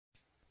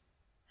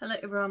Hello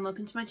everyone,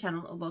 welcome to my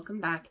channel or welcome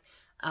back.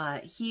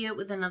 Here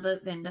with another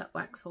vendor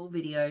wax haul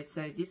video.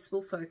 So this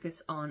will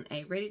focus on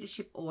a ready to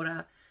ship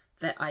order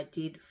that I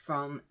did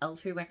from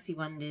L3 Waxy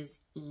Wonders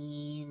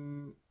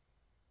in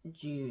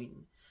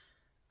June.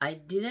 I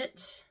did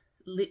it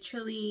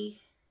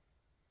literally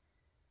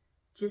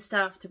just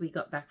after we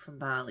got back from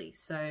Bali.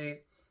 So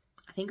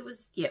I think it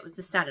was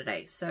the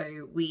Saturday.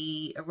 So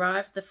we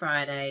arrived the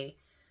Friday,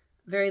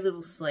 very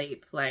little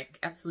sleep, like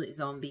absolute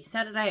zombie.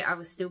 Saturday I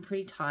was still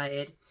pretty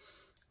tired.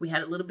 We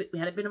had a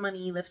bit of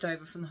money left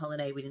over from the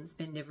holiday. We didn't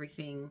spend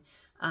everything.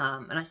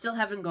 And I still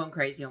haven't gone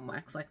crazy on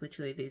wax. Like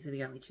literally these are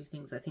the only two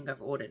things I think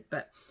I've ordered.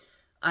 But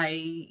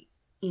I,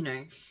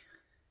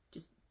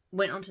 just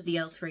went onto the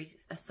L3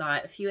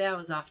 site a few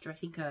hours after I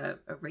think a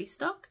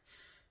restock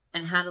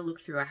and had a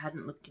look through. I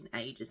hadn't looked in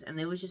ages and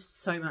there was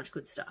just so much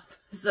good stuff.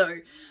 So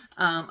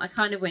I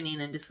kind of went in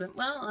and just went,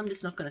 well, I'm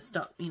just not going to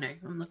stop,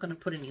 I'm not going to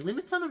put any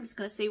limits on. I'm just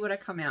going to see what I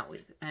come out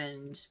with.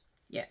 And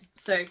yeah,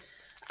 so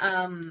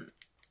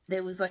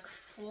there was like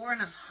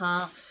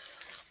 4.5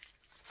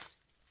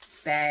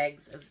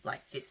 bags of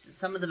like this, and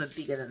some of them are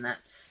bigger than that.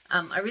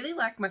 I really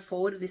like my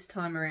forwarder this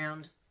time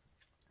around.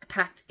 I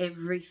packed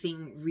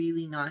everything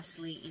really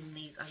nicely in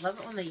these. I love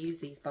it when they use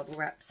these bubble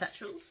wrap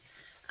satchels,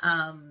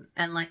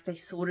 and like they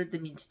sorted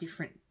them into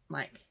different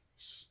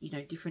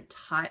different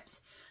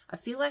types. I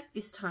feel like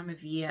this time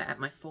of year at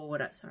my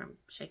forwarder, sorry I'm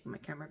shaking my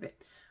camera a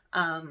bit,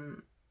 I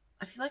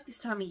feel like this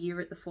time of year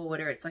at the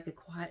forwarder it's like a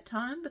quiet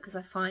time, because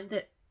I find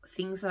that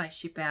things that I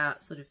ship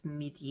out sort of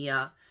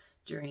mid-year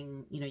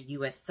during,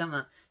 US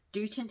summer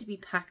do tend to be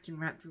packed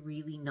and wrapped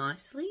really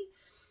nicely.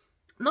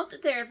 Not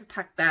that they're ever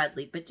packed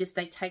badly, but just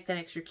they take that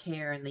extra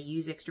care and they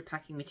use extra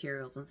packing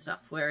materials and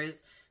stuff.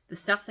 Whereas the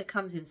stuff that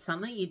comes in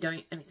summer,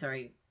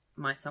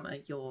 my summer,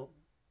 your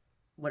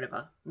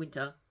whatever,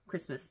 winter,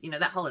 Christmas,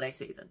 that holiday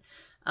season,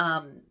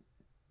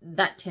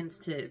 that tends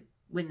to,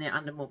 when they're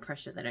under more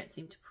pressure, they don't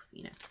seem to,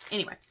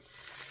 Anyway,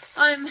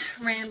 I'm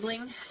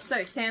rambling.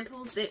 So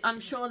samples, I'm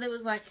sure there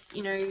was like,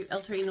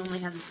 L3 normally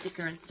has a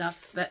sticker and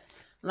stuff, but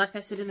like I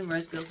said in the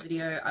Rose Girls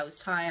video, I was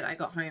tired. I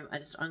got home, I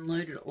just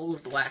unloaded all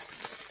of the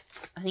wax.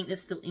 I think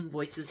there's still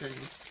invoices and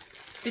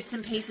bits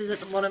and pieces at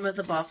the bottom of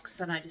the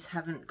box, and I just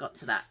haven't got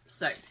to that.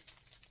 So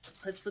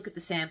let's look at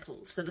the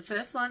samples. So the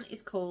first one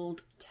is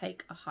called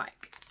Take a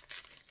Hike.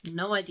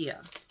 No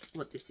idea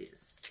what this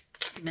is.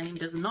 Name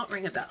does not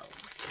ring a bell.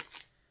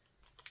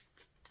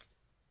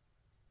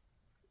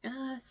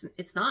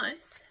 It's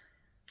nice.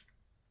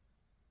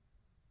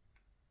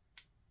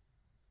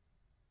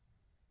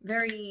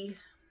 Very,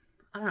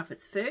 I don't know if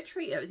it's fir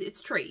tree.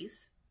 It's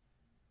trees,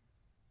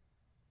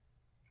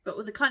 but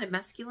with a kind of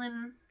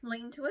masculine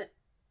lean to it.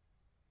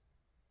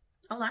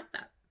 I like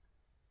that.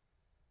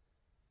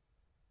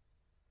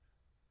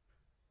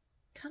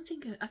 Can't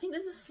think of, I think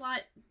there's a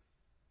slight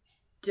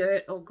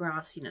dirt or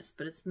grassiness,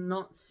 but it's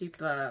not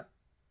super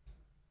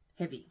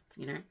heavy,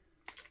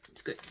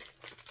 It's good.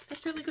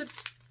 That's really good.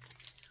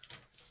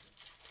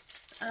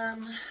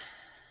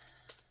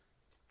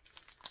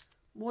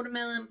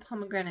 Watermelon,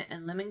 pomegranate,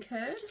 and lemon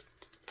curd.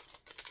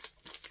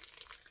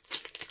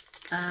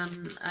 I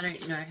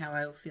don't know how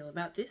I will feel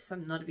about this.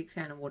 I'm not a big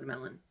fan of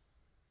watermelon.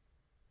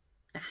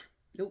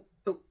 Nope.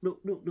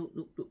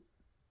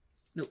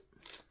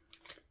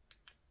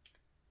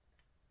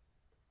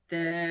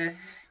 It's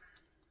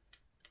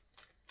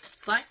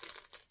like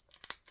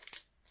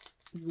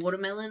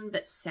watermelon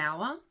but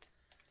sour,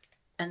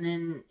 and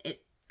then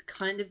it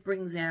kind of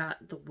brings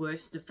out the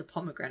worst of the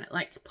pomegranate.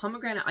 Like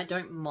pomegranate I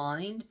don't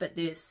mind, but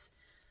there's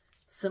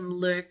some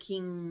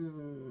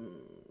lurking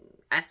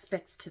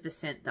aspects to the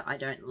scent that I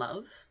don't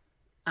love,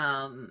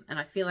 and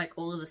I feel like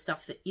all of the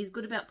stuff that is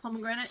good about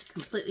pomegranate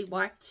completely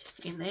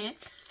wiped in there,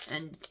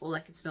 and all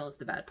I can smell is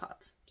the bad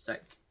parts. So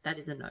that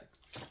is a no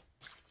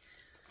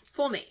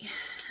for me.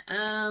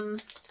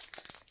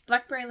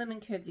 Blackberry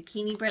lemon curd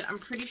zucchini bread. I'm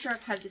pretty sure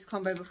I've had this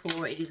combo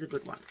before. It is a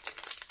good one.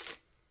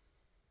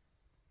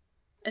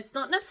 It's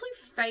not an absolute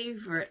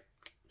favourite,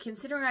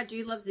 considering I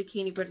do love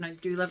zucchini bread and I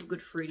do love a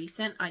good fruity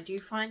scent. I do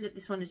find that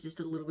this one is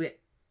just a little bit,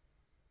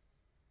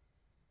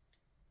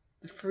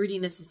 the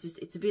fruitiness is just,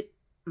 it's a bit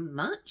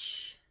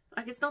much.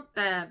 Like, it's not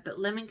bad, but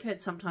lemon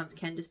curd sometimes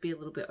can just be a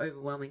little bit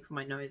overwhelming for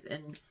my nose,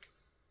 and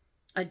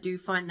I do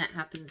find that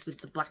happens with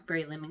the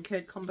blackberry lemon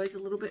curd combos a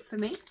little bit for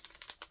me.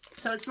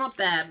 So it's not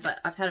bad, but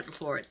I've had it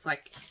before. It's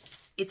like,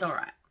 it's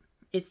alright.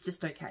 It's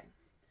just okay.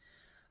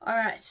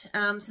 Alright,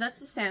 so that's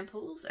the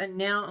samples, and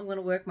now I'm going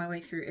to work my way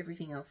through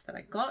everything else that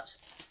I got.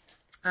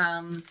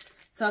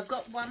 So I've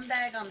got one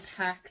bag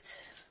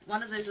unpacked,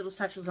 one of those little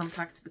satchels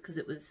unpacked because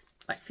it was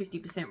like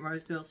 50%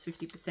 Rose Girls,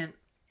 50%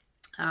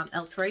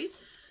 L3,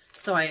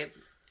 so I've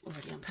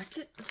already unpacked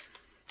it.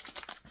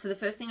 So the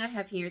first thing I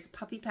have here is a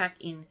puppy pack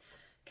in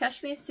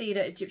Cashmere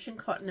Cedar, Egyptian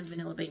Cotton, and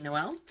Vanilla Bean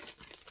Noel.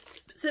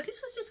 So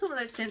this was just one of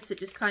those scents that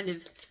just kind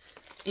of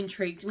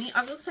intrigued me.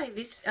 I will say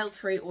this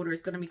L3 order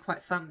is going to be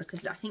quite fun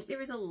because I think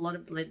there is a lot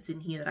of blends in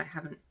here that I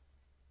haven't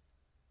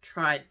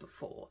tried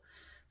before.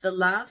 The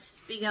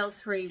last big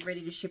L3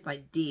 ready to ship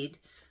I did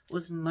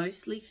was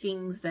mostly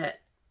things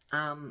that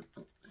Oh,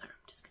 sorry,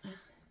 I'm just going to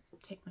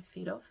take my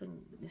feet off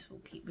and this will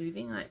keep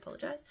moving. I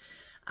apologize.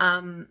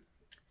 The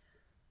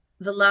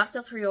last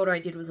L3 order I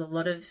did was a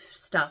lot of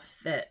stuff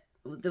that,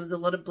 there was a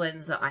lot of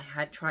blends that I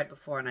had tried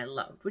before and I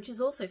loved, which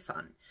is also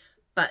fun.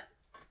 But,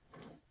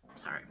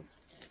 sorry.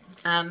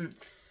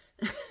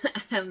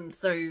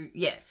 So,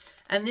 yeah.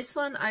 And this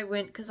one I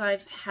went, because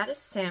I've had a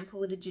sample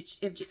with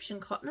Egyptian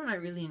cotton and I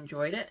really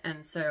enjoyed it.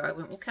 And so I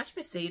went, well,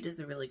 Cashmere Cedar is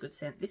a really good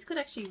scent. This could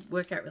actually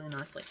work out really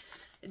nicely.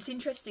 It's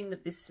interesting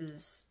that this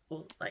is,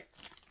 well, like,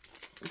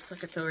 looks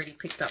like it's already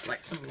picked up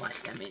like some light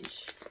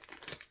damage,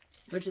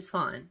 which is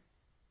fine.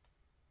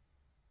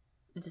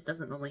 It just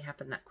doesn't normally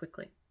happen that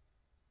quickly.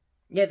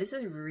 Yeah, this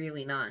is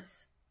really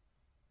nice.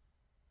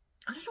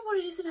 I don't know what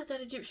it is about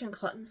that Egyptian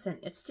cotton scent.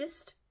 It's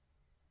just,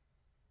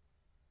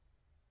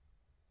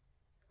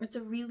 it's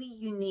a really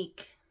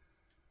unique,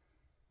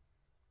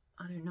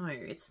 I don't know.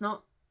 It's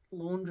not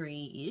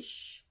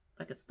laundry-ish.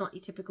 Like, it's not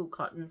your typical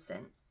cotton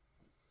scent.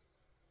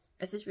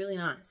 It's just really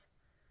nice.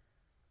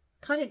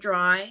 Kind of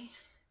dry,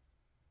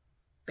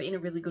 but in a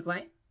really good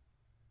way.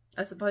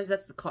 I suppose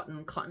that's the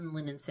cotton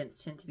linen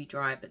scents tend to be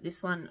dry, but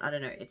this one, I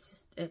don't know, it's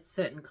just, it's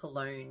certain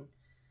cologne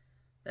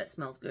that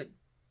smells good.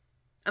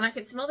 And I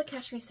can smell the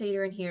Cashmere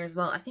Cedar in here as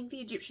well. I think the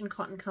Egyptian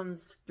cotton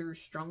comes through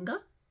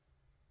stronger.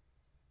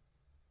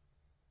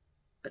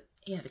 But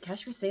yeah, the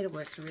Cashmere Cedar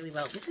works really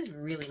well. This is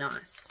really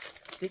nice.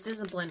 This is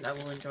a blend I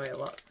will enjoy a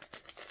lot.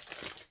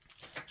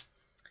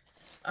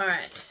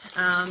 Alright,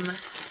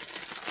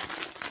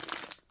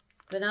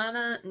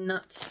 banana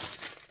nut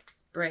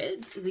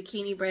bread,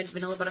 zucchini bread,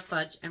 vanilla butter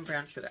fudge, and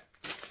brown sugar.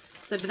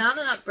 So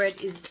banana nut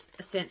bread is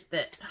a scent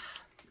that,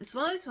 it's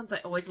one of those ones I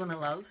always want to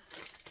love,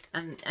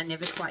 and I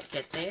never quite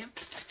get there.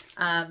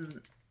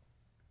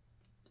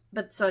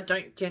 But so I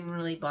don't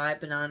generally buy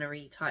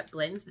banana-y type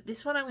blends, but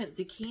this one I went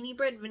zucchini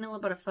bread, vanilla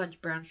butter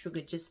fudge, brown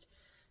sugar, just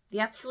the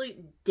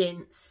absolute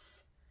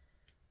denseness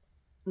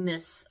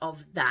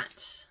of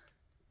that.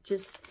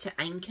 Just to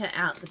anchor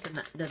out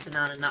the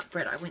banana nut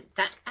bread, I went,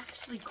 that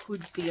actually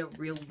could be a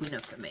real winner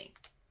for me.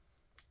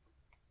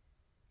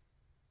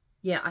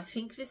 Yeah, I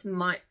think this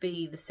might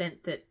be the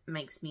scent that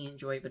makes me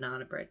enjoy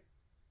banana bread.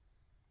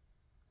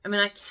 I mean,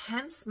 I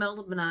can smell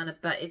the banana,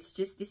 but it's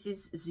just, this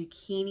is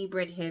zucchini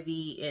bread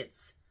heavy.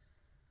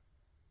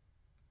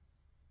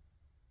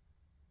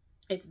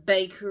 It's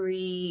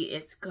bakery.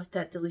 It's got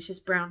that delicious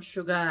brown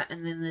sugar,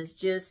 and then there's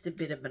just a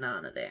bit of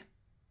banana there.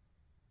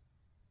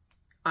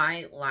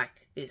 I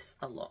like this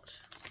a lot.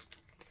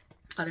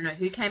 I don't know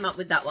who came up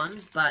with that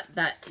one, but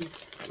that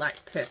is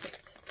like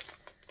perfect.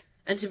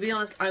 And to be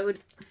honest, I would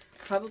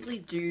probably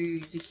do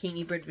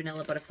zucchini bread,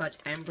 vanilla butter fudge,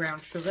 and brown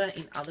sugar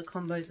in other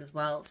combos as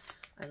well.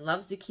 I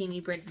love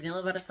zucchini bread,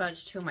 vanilla butter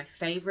fudge, two of my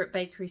favorite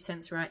bakery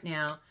scents right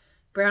now.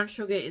 Brown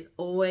sugar is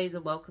always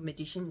a welcome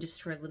addition,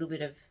 just for a little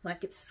bit of,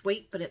 like, it's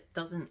sweet, but it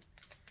doesn't,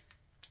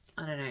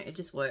 I don't know, it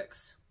just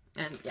works.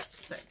 And yeah,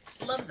 so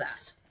love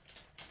that.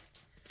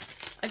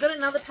 I got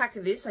another pack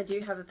of this. I do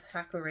have a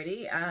pack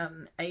already.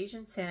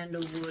 Asian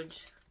Sandalwood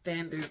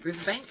Bamboo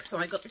Riverbank. So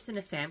I got this in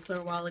a sampler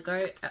a while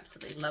ago.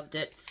 Absolutely loved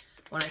it.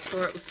 When I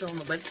saw it was still on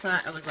the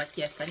website, I was like,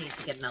 yes, I need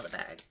to get another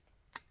bag.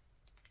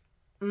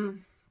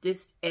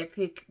 This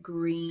epic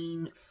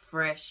green,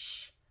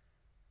 fresh.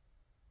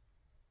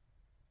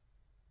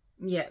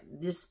 Yeah,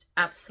 just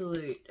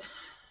absolute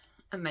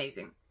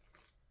amazing.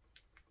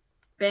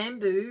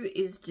 Bamboo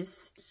is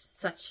just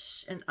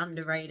such an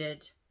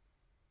underrated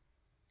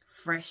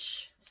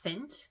fresh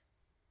scent.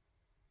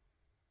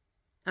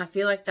 I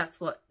feel like that's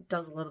what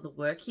does a lot of the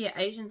work here.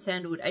 Asian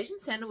Sandalwood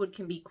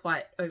can be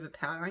quite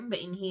overpowering, but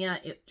in here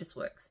it just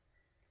works.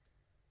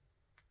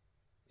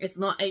 It's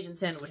not Asian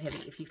Sandalwood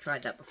heavy if you've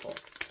tried that before.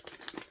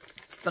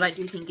 But I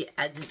do think it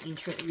adds an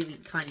really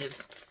kind of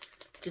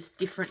just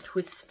different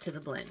twist to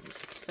the blend.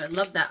 So I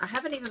love that. I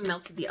haven't even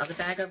melted the other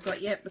bag I've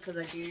got yet because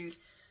I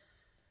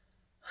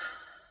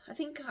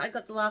think I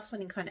got the last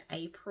one in kind of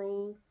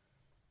April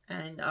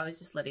and I was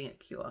just letting it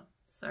cure.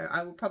 So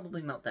I will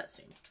probably melt that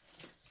soon.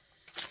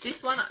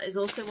 This one is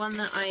also one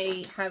that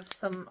I have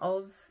some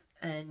of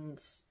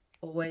and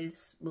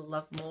always will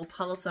love more.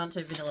 Palo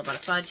Santo Vanilla Butter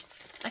Fudge.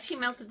 I actually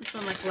melted this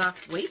one like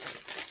last week.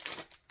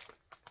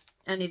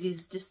 And it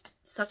is just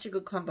such a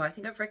good combo. I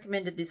think I've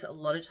recommended this a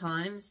lot of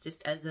times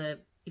just as a,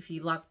 if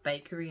you love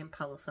bakery and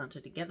Palo Santo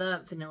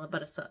together, Vanilla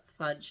Butter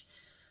Fudge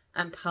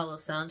and Palo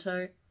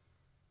Santo.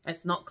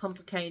 It's not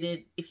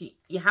complicated. If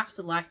you have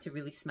to like to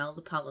really smell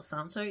the Palo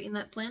Santo in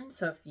that blend.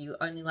 So if you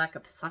only like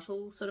a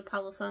subtle sort of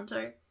Palo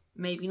Santo,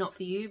 maybe not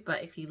for you.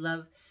 But if you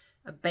love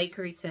a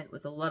bakery scent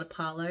with a lot of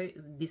Palo,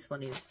 this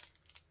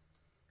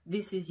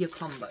is your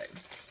combo.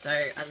 So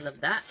I love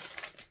that.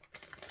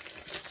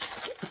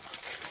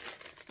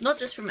 Not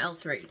just from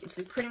L3. It's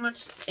pretty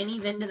much any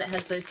vendor that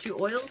has those two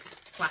oils,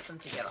 slap them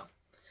together.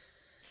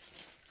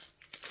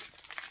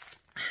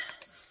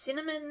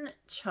 Cinnamon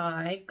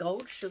chai,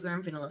 gold sugar,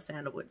 and vanilla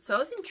sandalwood. So I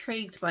was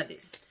intrigued by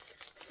this.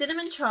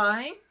 Cinnamon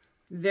chai,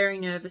 very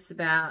nervous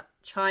about.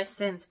 Chai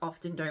scents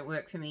often don't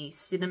work for me.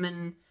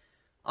 Cinnamon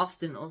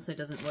often also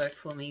doesn't work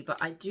for me. But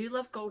I do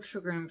love gold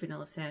sugar and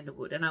vanilla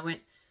sandalwood. And I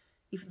went,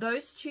 if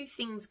those two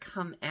things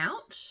come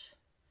out,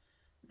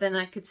 then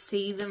I could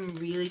see them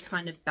really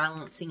kind of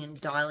balancing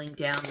and dialing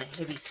down the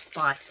heavy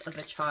spice of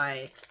a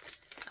chai,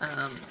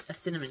 a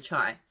cinnamon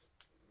chai.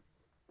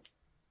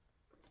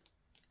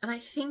 And I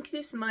think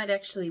this might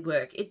actually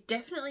work. It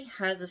definitely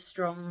has a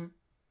strong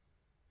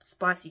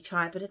spicy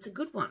chai, but it's a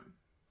good one.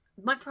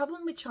 My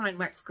problem with chai and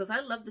wax, because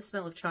I love the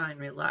smell of chai in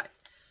real life,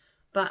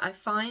 but I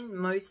find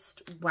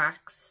most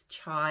wax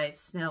chai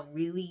smell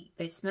really,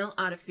 they smell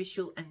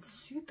artificial and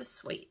super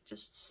sweet.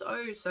 Just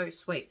so, so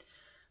sweet.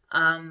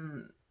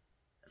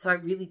 So I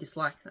really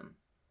dislike them.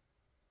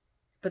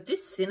 But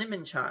this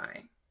cinnamon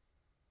chai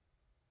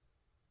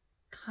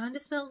kind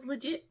of smells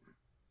legit.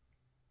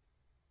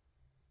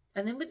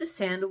 And then with the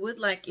sandalwood,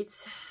 like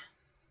it's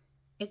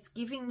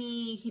giving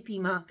me hippie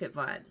market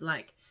vibes.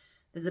 Like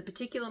there's a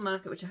particular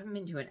market, which I haven't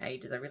been to in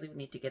ages. I really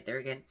need to get there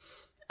again.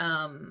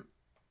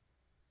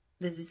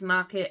 There's this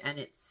market, and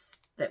it's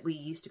that we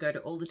used to go to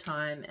all the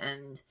time,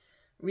 and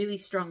really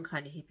strong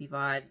kind of hippie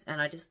vibes.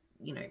 And I just,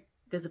 you know,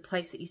 there's a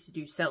place that used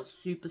to sell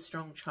super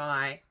strong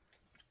chai,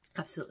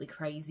 absolutely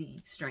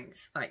crazy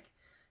strength. Like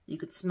you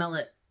could smell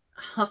it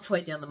halfway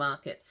down the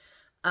market.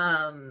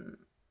 And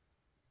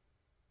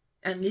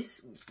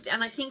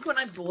I think when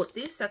I bought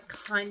this, that's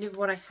kind of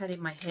what I had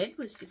in my head,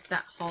 was just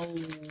that whole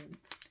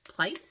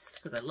place,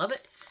 because I love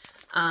it.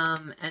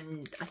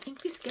 And I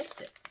think this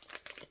gets it.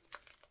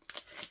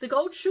 The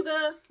gold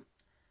sugar,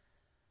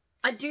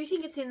 I do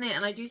think it's in there,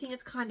 and I do think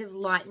it's kind of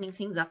lightening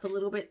things up a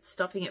little bit,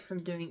 stopping it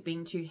from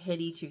being too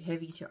heady, too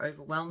heavy, too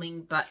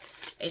overwhelming, but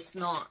it's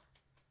not,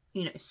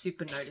 you know,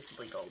 super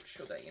noticeably gold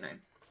sugar, you know.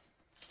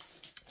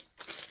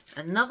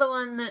 Another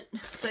one that,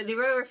 so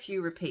there are a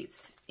few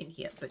repeats in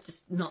here, but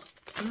just not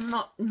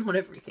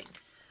everything.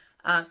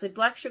 So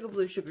black sugar,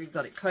 blue sugar,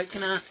 exotic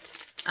coconut.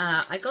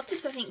 I got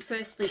this, I think,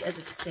 firstly as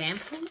a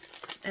sample,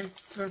 and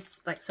from,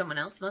 like, someone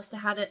else must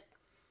have had it.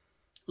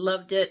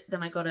 Loved it.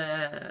 Then I got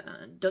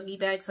a doggy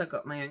bag, so I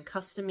got my own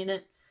custom in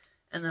it.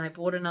 And then I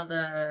bought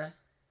another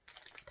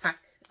pack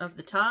of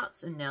the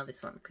tarts, and now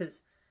this one,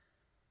 because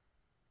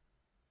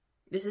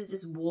this is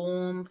just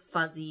warm,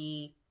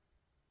 fuzzy.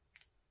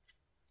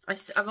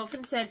 I've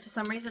often said, for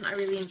some reason, I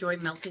really enjoy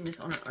melting this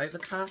on an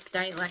overcast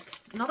day. Like,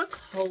 not a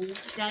cold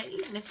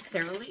day,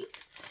 necessarily.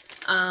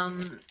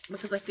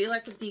 Because I feel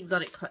like with the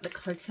exotic, the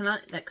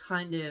coconut, that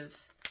kind of,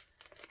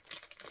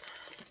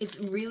 it's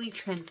really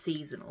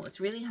trans-seasonal. It's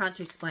really hard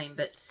to explain,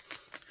 but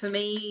for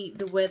me,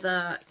 the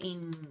weather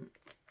in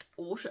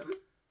autumn,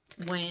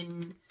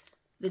 when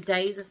the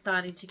days are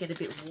starting to get a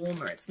bit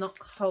warmer, it's not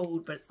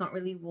cold, but it's not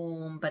really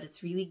warm, but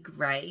it's really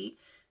grey,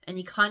 and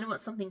you kind of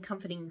want something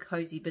comforting and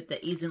cozy, but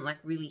that isn't like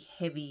really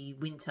heavy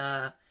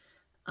winter,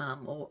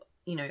 or,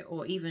 you know,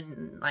 or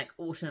even like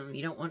autumn.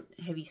 You don't want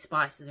heavy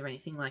spices or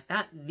anything like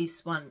that.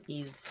 This one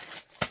is,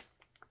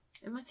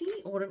 am I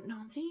thinking autumn? No,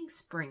 I'm thinking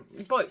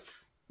spring.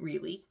 Both,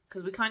 really,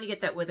 because we kind of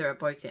get that weather at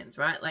both ends,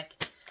 right? Like,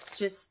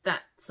 just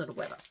that sort of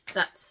weather.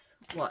 That's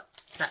what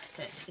that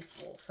scent is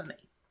for me.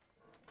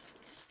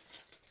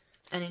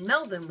 And in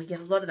Melbourne, we get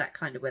a lot of that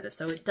kind of weather,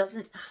 so it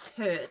doesn't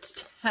hurt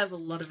to have a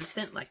lot of a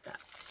scent like that.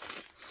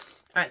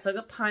 Alright, so I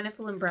got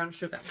pineapple and brown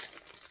sugar.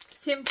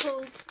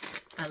 Simple.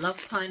 I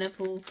love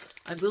pineapple.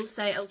 I will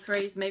say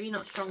L3 is maybe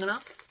not strong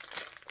enough,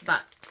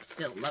 but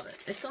still love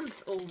it. This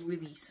one's all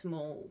really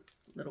small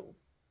little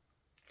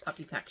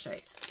puppy pack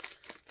shapes,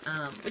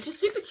 which is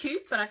super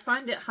cute, but I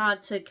find it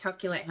hard to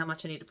calculate how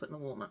much I need to put in the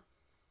warmer.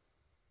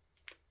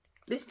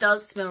 This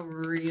does smell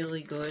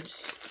really good.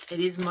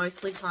 It is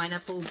mostly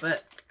pineapple,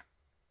 but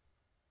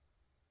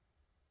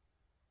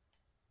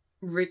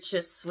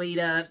richer,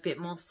 sweeter, a bit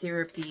more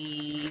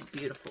syrupy,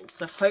 beautiful.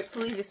 So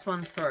hopefully this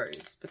one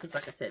throws, because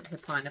like I said, her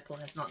pineapple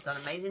has not done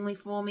amazingly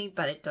for me,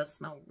 but it does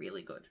smell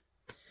really good.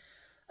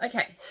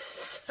 Okay,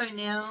 so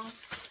now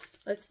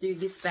let's do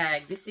this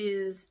bag. This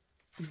is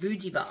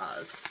bougie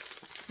bars,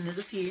 and there's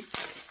a few.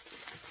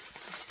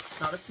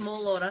 Not a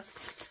small order.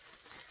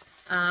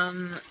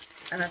 And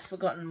I've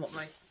forgotten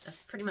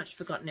I've pretty much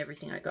forgotten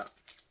everything I got.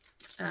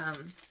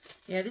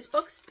 Yeah, this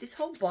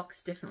whole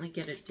box definitely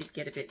did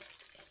get a bit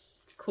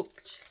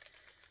cooked.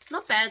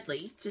 Not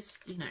badly, just,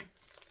 you know,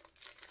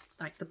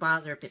 like the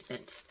bars are a bit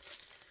bent.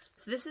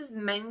 So this is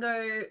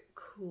mango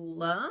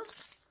coconut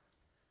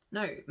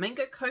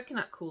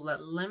cooler,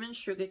 lemon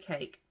sugar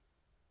cake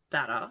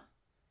batter.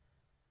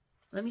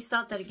 Let me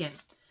start that again.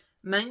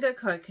 Mango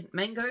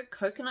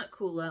coconut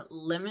cooler,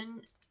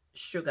 lemon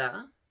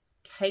sugar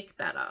cake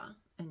batter,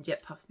 and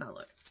jet puff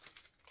mallow.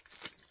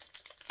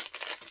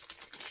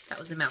 That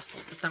was a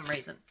mouthful for some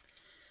reason.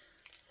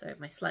 So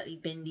my slightly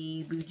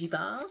bendy bougie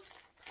bar.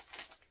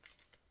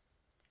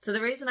 So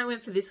the reason I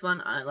went for this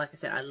one, like I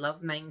said, I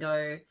love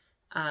mango.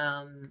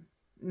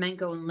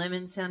 Mango and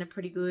lemon sounded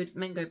pretty good.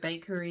 Mango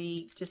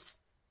bakery, just,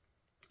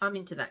 I'm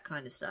into that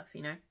kind of stuff,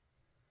 you know.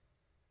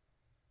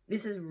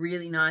 This is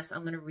really nice.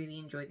 I'm going to really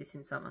enjoy this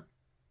in summer.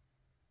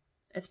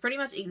 It's pretty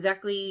much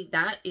exactly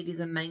that. It is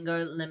a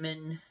mango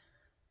lemon,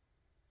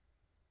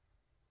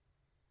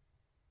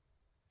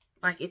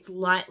 like, it's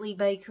lightly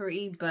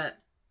bakery, but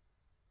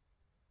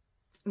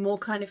more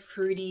kind of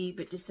fruity,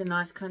 but just a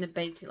nice kind of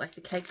bake, like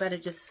the cake batter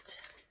just,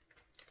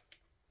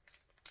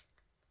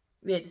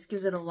 yeah, just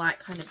gives it a light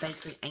kind of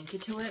bakery anchor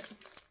to it.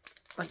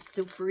 Like it's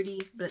still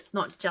fruity, but it's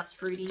not just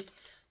fruity.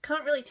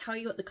 Can't really tell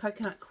you what the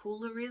coconut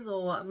cooler is,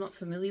 or I'm not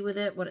familiar with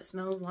it, what it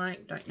smells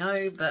like, don't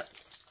know, but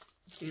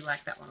I do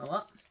like that one a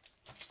lot.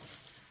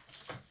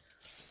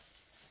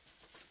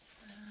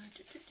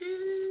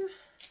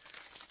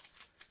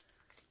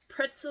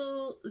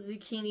 Pretzel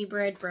zucchini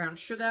bread brown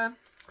sugar.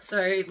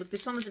 So look,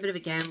 this one was a bit of a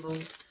gamble.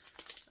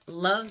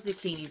 Love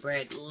zucchini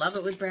bread, love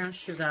it with brown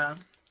sugar.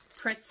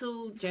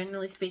 Pretzel,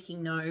 generally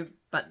speaking, no,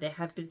 but there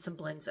have been some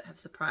blends that have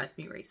surprised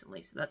me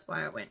recently, so that's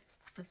why I went,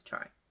 let's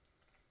try.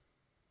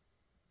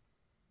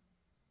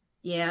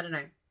 Yeah, I don't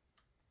know.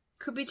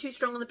 Could be too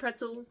strong on the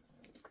pretzel.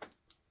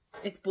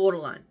 It's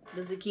borderline.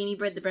 The zucchini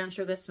bread, the brown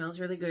sugar, smells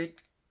really good.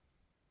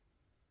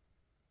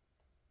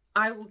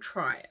 I will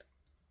try it.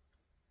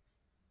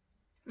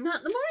 No,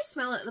 the more I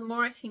smell it, the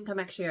more I think I'm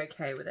actually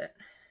okay with it.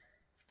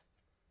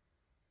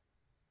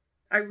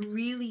 I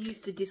really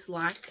used to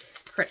dislike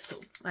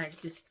pretzel. I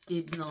just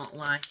did not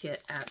like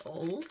it at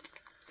all.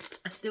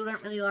 I still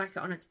don't really like it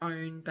on its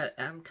own, but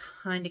I'm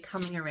kind of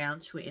coming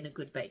around to it in a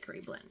good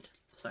bakery blend.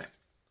 So,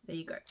 there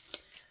you go.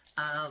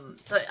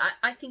 So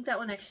I think that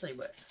one actually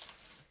works.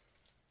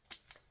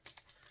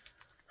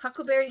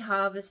 Huckleberry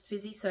Harvest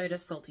Fizzy Soda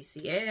Salty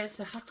Sea Air.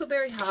 So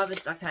Huckleberry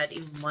Harvest I've had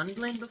in one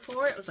blend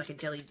before. It was like a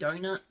jelly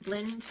donut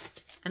blend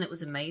and it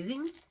was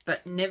amazing,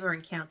 but never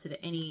encountered it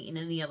in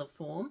any other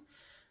form.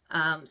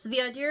 So the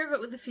idea of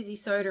it with the fizzy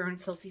soda and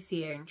salty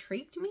sea air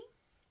intrigued me,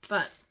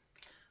 but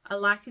I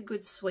like a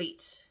good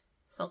sweet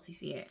salty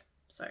sea air.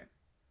 So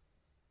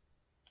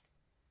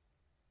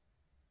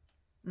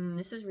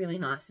this is really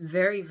nice.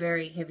 Very,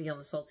 very heavy on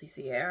the salty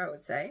sea air, I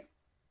would say.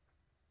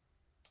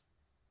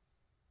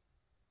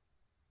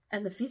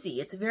 And the fizzy,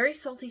 it's a very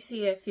salty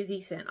sea air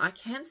fizzy scent. I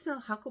can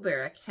smell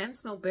huckleberry, I can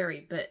smell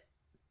berry, but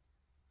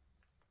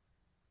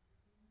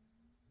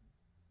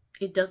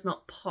it does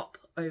not pop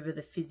over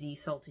the fizzy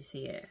salty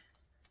sea air.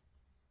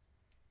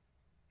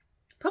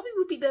 Probably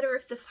would be better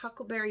if the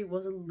huckleberry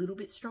was a little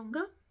bit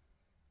stronger,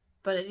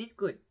 but it is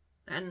good.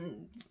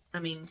 And I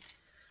mean,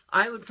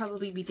 I would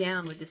probably be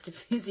down with just a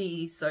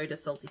fizzy soda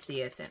salty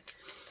sea air scent.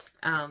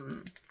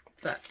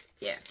 But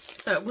yeah,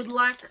 so I would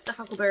like the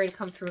huckleberry to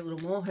come through a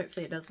little more.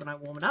 Hopefully it does when I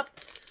warm it up,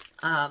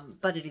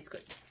 but it is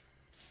good.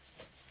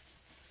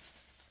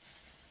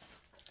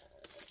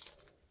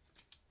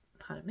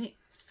 Pardon me.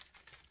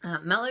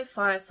 Mallow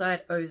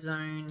Fireside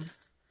Ozone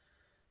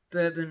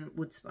Bourbon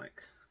Wood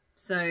Smoke.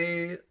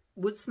 So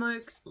wood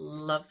smoke,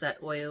 love that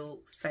oil,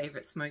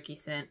 favorite smoky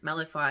scent.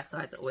 Mallow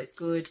Fireside's always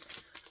good.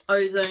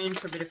 Ozone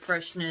for a bit of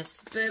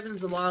freshness.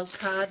 Bourbon's the wild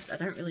card. I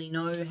don't really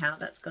know how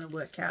that's going to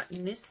work out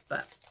in this,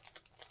 but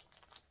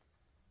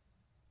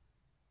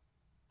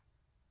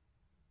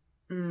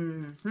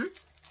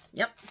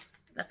yep,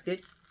 that's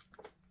good.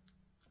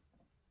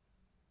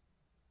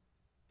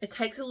 It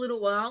takes a little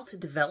while to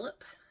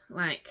develop,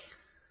 like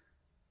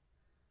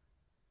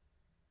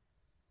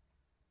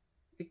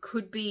it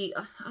could be,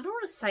 I don't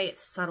want to say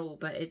it's subtle,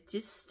 but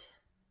it's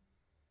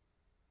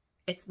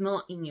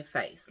not in your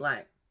face,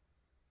 like,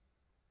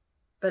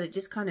 but it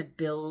just kind of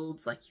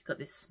builds, like you've got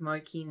this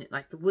smoking,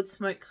 like the wood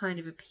smoke kind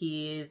of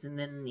appears, and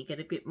then you get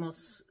a bit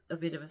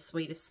of a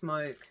sweeter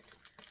smoke.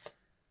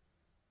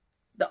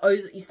 The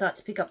ozone, you start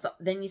to pick up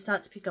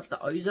the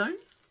ozone.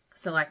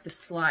 So like the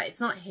slight,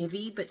 it's not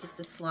heavy, but just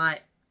a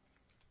slight,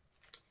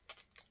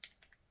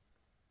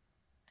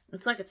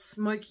 it's like it's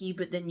smoky,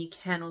 but then you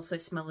can also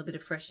smell a bit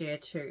of fresh air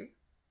too.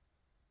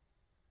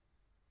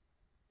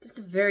 Just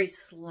a very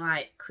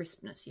slight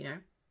crispness, you know.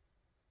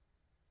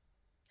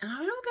 And I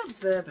don't know about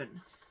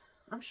bourbon.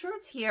 I'm sure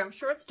it's here. I'm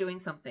sure it's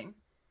doing something.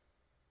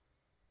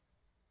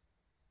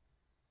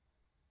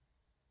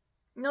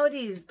 No, it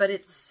is, but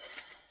it's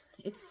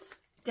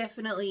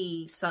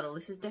definitely subtle.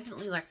 This is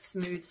definitely like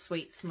smooth,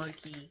 sweet,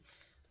 smoky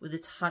with a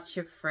touch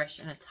of fresh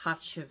and a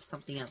touch of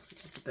something else,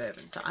 which is the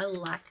bourbon. So I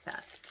like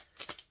that.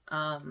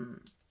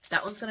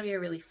 That one's going to be a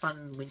really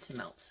fun winter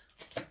melt.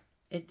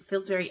 It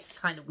feels very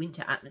kind of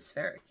winter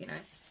atmospheric, you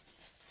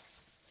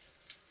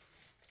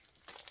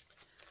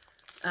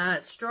know.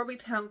 Strawberry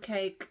pound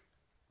cake,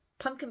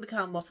 pumpkin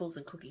pecan waffles,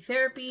 and cookie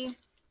therapy.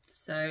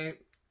 So,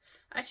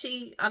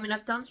 actually, I mean,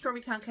 I've done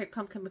strawberry pound cake,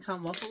 pumpkin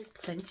pecan waffles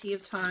plenty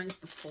of times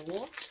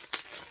before.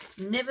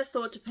 Never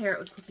thought to pair it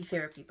with cookie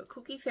therapy, but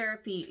cookie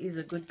therapy is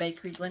a good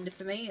bakery blender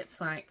for me. It's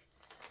like,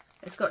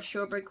 it's got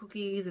shortbread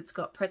cookies, it's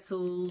got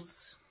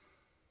pretzels,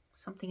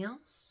 something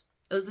else.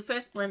 It was the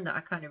first blend that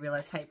I kind of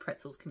realized, hey,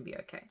 pretzels can be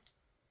okay.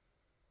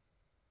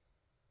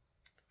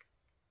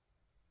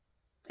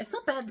 It's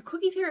not bad. The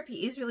cookie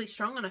therapy is really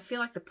strong, and I feel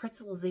like the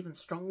pretzel is even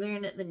stronger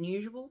in it than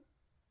usual.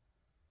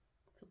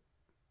 It's a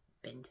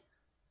bend.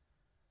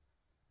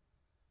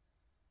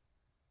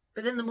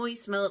 But then the more you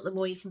smell it, the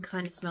more you can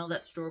kind of smell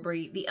that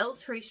strawberry. The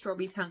L3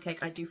 strawberry pound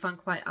cake I do find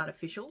quite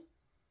artificial.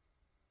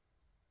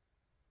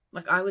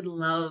 Like, I would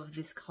love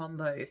this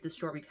combo if the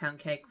strawberry pound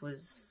cake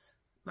was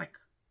like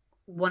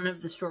one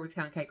of the strawberry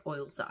pound cake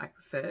oils that I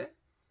prefer.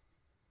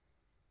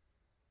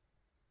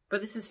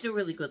 But this is still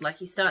really good.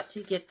 Like, you start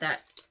to get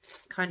that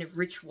kind of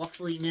rich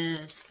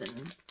waffliness,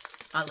 and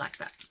I like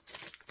that.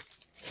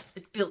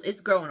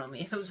 It's growing on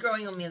me. It was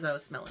growing on me as I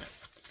was smelling it.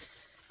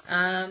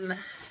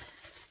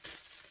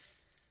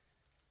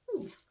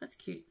 Ooh, that's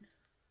cute.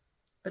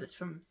 But it's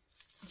from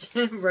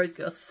Rose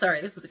Girl.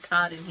 Sorry, there was a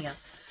card in here.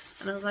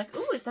 And I was like,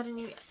 ooh, is that a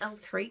new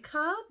L3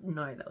 card?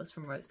 No, that was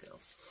from Rose Girl.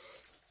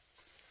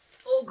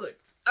 All good.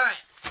 All right.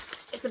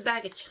 It's a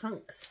bag of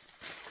chunks.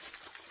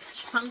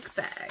 Chunk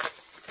bag.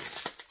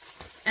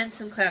 And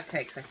some cloud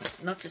cakes, I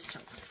think. Not just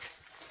chunks.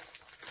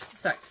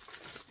 So.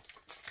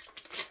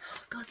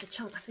 Oh, God, the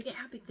chunk. I forget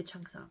how big the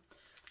chunks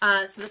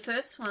are. So the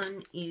first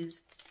one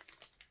is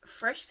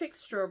fresh picked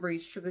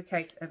strawberries, sugar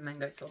cakes, and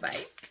mango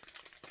sorbet.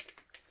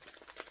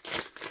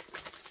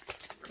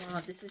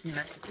 God, this is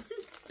massive. This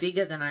is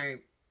bigger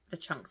than the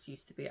chunks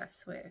used to be, I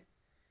swear.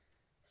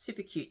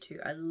 Super cute too.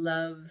 I don't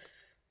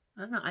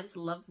know, I just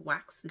love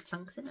wax with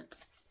chunks in it.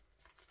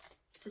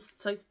 It's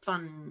just so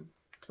fun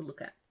to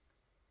look at.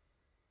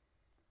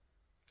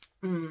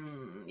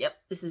 Yep,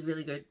 this is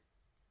really good.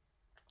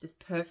 This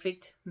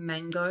perfect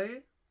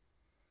mango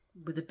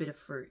with a bit of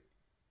fruit.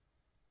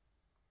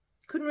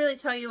 Couldn't really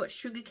tell you what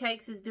sugar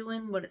cakes is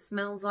doing, what it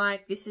smells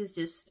like. This is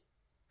just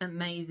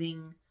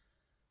amazing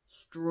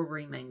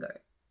strawberry mango.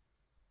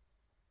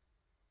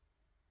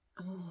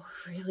 Oh,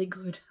 really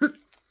good.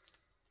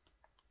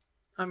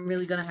 I'm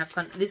really going to have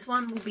fun. This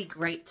one will be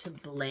great to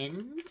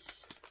blend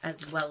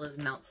as well as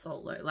melt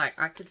solo. Like,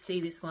 I could see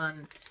this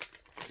one,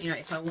 you know,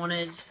 if I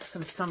wanted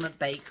some summer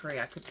bakery,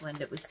 I could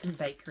blend it with some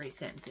bakery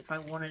scents. If I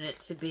wanted it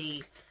to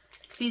be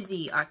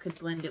fizzy, I could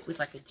blend it with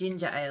like a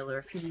ginger ale or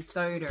a fizzy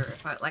soda.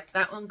 If I like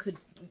that one could,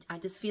 I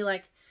just feel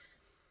like,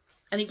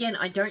 and again,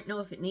 I don't know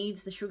if it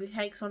needs the sugar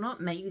cakes or not.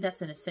 Maybe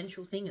that's an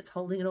essential thing. It's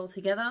holding it all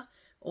together.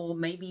 Or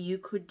maybe you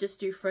could just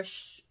do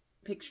fresh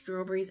picked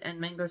strawberries and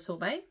mango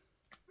sorbet.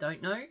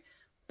 Don't know.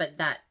 But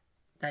that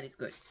is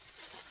good.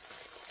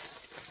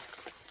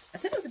 I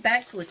said it was a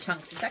bag full of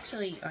chunks. It's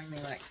actually only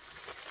like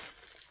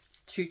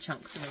 2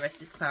 chunks and the rest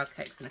is cloud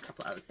cakes and a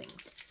couple of other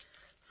things.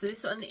 So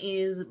this one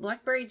is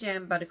blackberry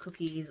jam butter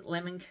cookies,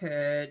 lemon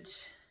curd,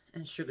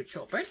 and sugar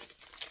shortbread.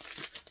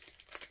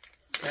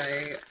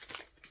 So,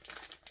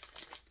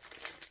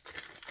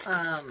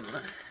 I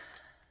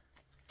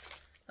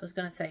was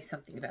going to say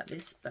something about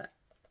this, but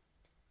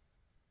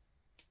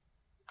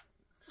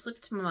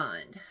slipped my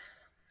mind.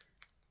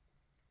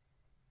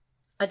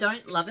 I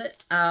don't love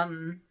it.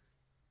 The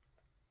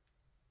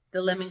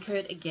lemon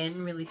curd,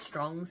 again, really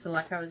strong. So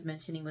like I was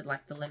mentioning with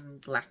like the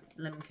lemon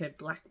curd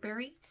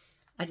blackberry,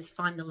 I just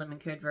find the lemon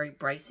curd very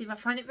abrasive. I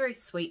find it very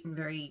sweet and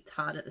very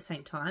tart at the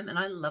same time. And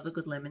I love a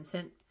good lemon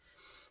scent.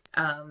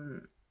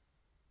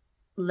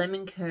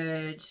 Lemon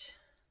curd.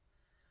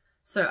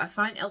 So I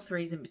find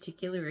L3s in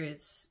particular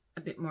is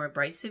a bit more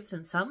abrasive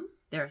than some.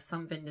 There are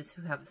some vendors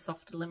who have a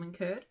softer lemon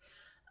curd.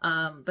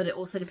 But it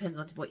also depends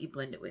on what you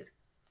blend it with.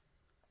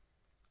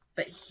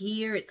 But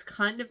here it's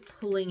kind of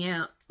pulling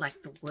out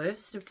like the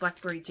worst of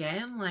blackberry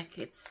jam. Like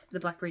it's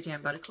the blackberry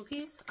jam butter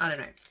cookies. I don't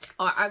know.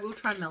 I will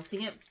try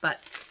melting it,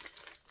 but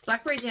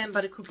blackberry jam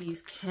butter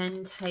cookies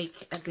can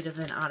take a bit of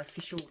an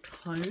artificial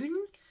tone.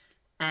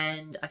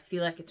 And I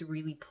feel like it's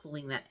really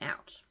pulling that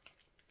out.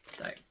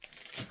 So,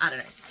 I don't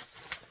know.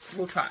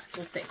 We'll try.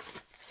 We'll see.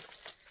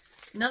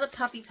 Another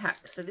puppy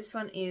pack. So this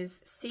one is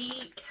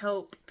Sea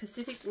Kelp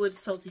Pacific Woods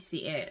Salty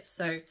Sea Air.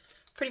 So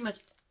pretty much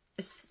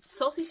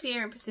Salty Sea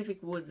Air and Pacific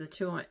Woods are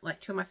two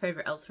of my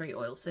favorite L3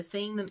 oils. So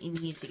seeing them in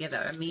here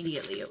together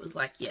immediately, it was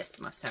like, yes,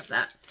 must have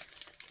that.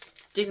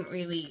 Didn't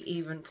really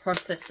even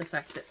process the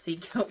fact that Sea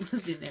Kelp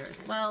was in there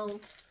as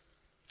well.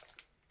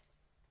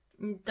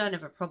 Don't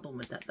have a problem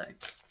with that though.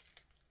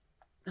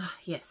 Oh,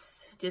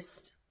 yes,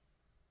 just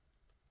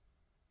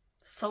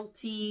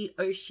salty,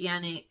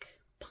 oceanic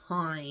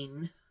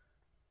pine.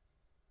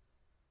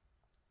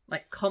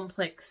 Like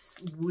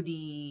complex,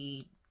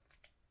 woody,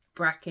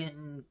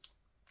 bracken,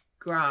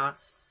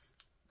 grass,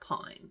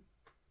 pine.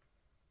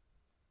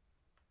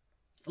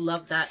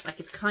 Love that. Like,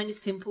 it's kind of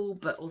simple,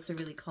 but also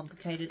really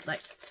complicated.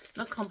 Like,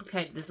 not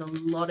complicated. There's a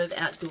lot of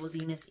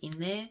outdoorsiness in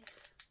there,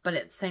 but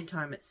at the same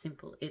time, it's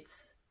simple.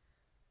 It's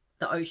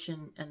the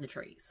ocean and the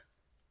trees.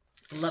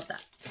 Love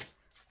that.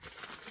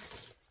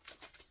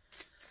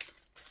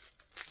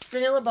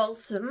 Vanilla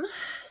balsam,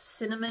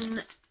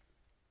 cinnamon,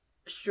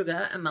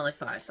 sugar, and mallow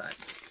fireside.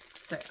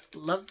 So,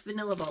 love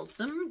vanilla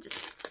balsam, just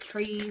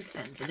trees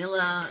and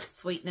vanilla,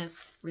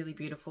 sweetness, really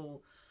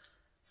beautiful.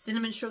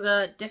 Cinnamon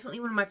sugar, definitely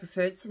one of my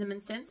preferred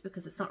cinnamon scents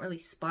because it's not really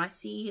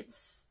spicy.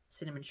 It's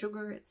cinnamon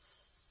sugar,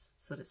 it's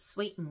sort of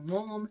sweet and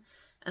warm.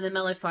 And the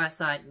mallow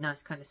fireside,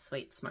 nice kind of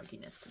sweet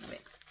smokiness to the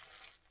mix.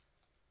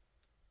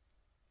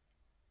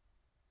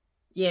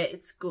 Yeah,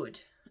 it's good.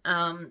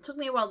 It took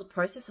me a while to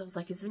process. I was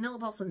like, is vanilla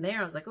balsam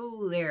there? I was like,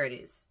 oh, there it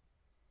is.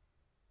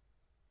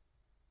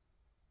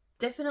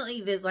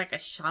 Definitely there's like a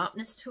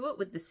sharpness to it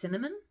with the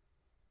cinnamon.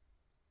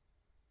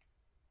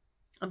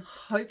 I'm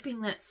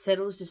hoping that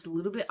settles just a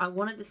little bit. I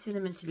wanted the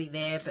cinnamon to be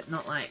there, but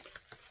not like,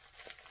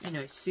 you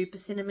know, super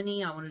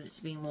cinnamony. I wanted it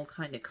to be more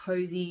kind of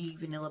cozy,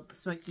 vanilla,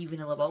 smoky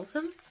vanilla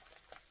balsam.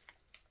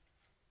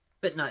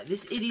 But no, it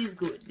is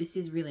good. This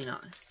is really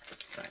nice.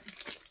 So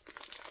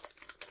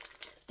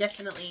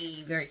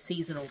definitely very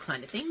seasonal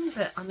kind of thing,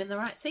 but I'm in the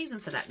right season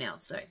for that now.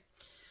 So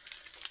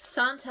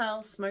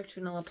Santal Smoked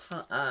Vanilla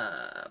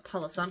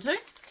Palo Santo.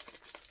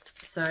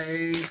 So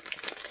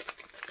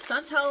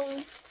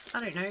Santal, I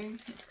don't know,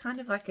 it's kind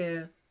of like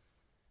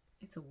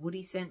it's a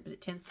woody scent, but it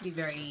tends to be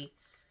very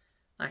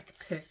like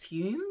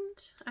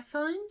perfumed, I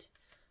find.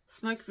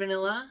 Smoked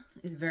Vanilla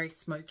is very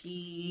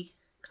smoky,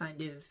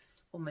 kind of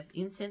almost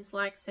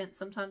incense-like scent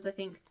sometimes, I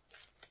think.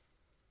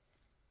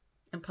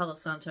 And Palo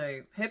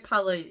Santo, her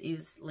palo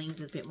is leaned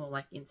with a bit more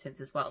like incense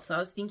as well. So I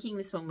was thinking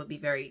this one would be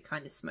very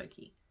kind of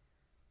smoky.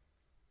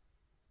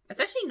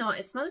 It's actually not.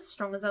 It's not as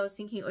strong as I was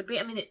thinking it would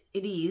be. I mean, it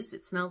is.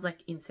 It smells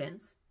like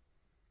incense.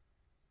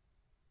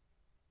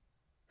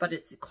 But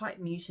it's quite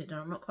muted and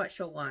I'm not quite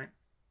sure why.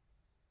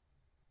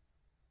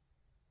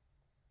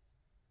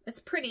 It's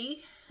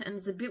pretty and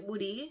it's a bit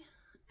woody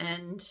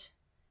and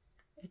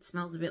it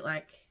smells a bit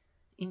like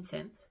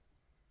incense.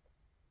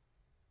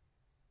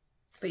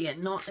 But yeah,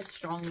 not as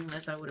strong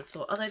as I would have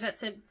thought. Although that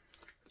said,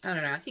 I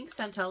don't know. I think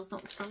Santal's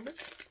not the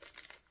strongest.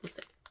 We'll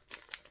see.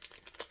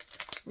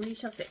 We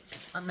shall see.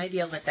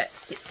 Maybe I'll let that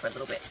sit for a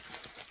little bit.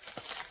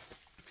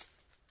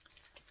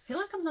 I feel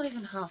like I'm not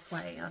even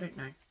halfway. I don't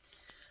know.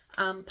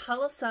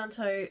 Palo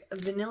Santo,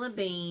 Vanilla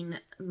Bean,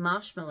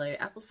 Marshmallow,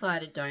 Apple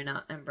Cider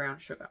Donut, and Brown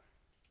Sugar.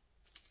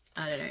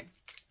 I don't know.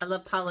 I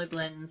love Palo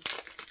blends.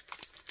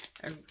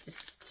 I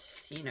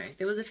just, you know,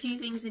 there was a few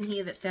things in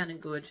here that sounded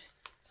good.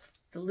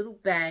 The little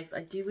bags,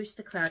 I do wish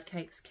the cloud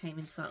cakes came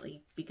in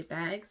slightly bigger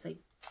bags.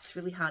 It's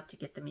really hard to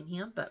get them in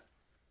here, but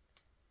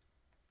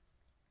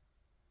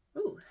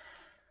ooh,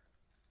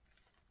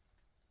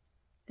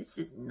 this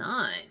is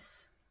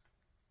nice.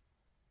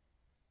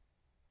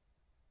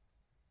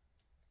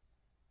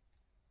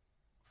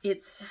 I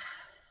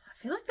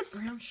feel like the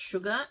brown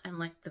sugar and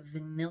like the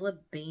vanilla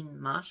bean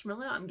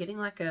marshmallow. I'm getting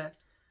like a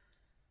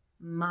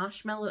brown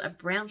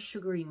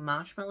sugary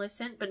marshmallow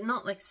scent, but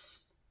not like,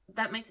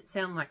 that makes it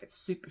sound like it's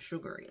super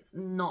sugary. It's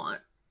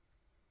not.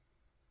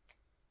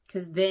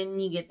 Because then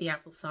you get the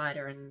apple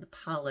cider and the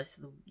palo,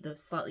 so the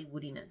slightly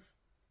woodiness.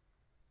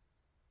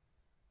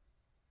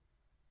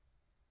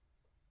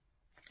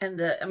 And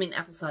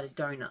apple cider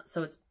donut,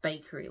 so it's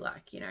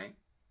bakery-like, you know.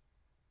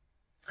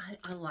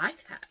 I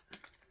like that.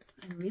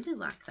 I really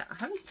like that. I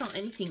haven't smelled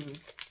anything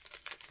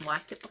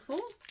like it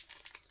before.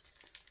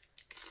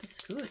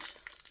 It's good.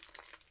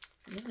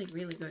 Really,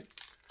 really good.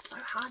 So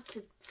hard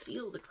to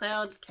seal the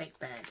cloud cake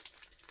bags.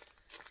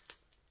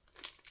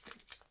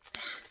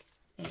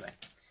 Anyway.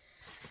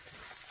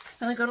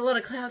 And I got a lot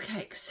of cloud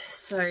cakes,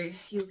 so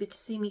you'll get to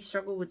see me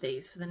struggle with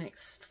these for the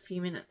next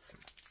few minutes.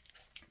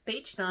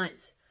 Beach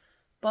Nights,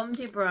 Bombe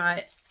de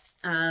Bright,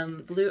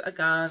 Blue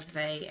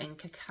Agave and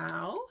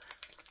Cacao.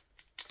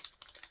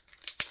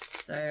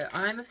 So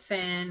I'm a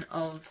fan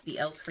of the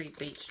L3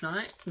 Beach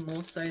Nights,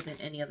 more so than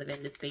any other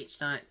vendor's Beach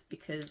Nights,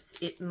 because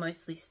it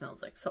mostly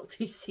smells like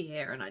salty sea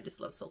air, and I just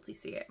love salty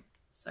sea air.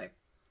 So,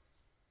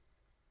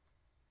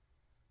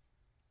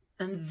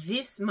 and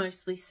this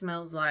mostly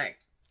smells like,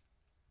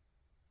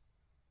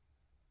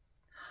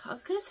 I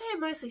was going to say it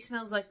mostly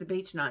smells like the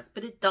Beach Nights,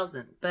 but it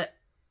doesn't. But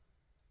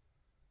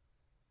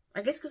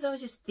I guess because I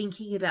was just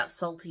thinking about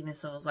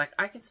saltiness, I was like,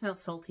 I can smell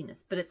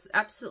saltiness, but it's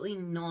absolutely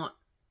not.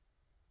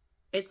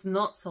 It's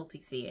not salty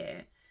sea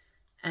air,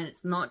 and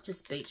it's not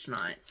just Beach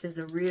Nights. There's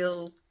a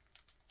real,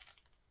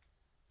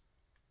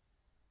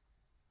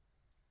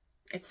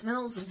 it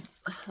smells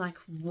like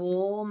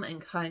warm and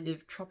kind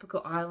of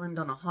tropical island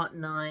on a hot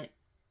night.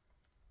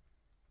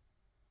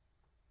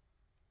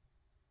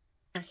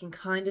 I can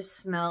kind of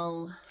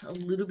smell a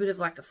little bit of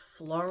like a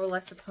floral, I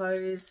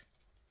suppose.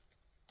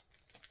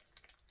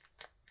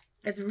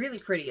 It's really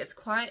pretty. It's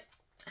quite,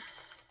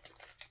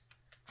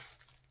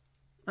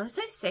 I would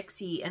say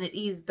sexy, and it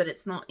is, but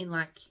it's not in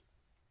like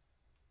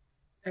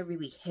a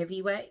really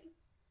heavy way.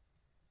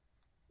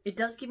 It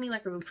does give me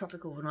like a real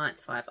tropical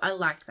nights vibe. I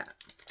like that.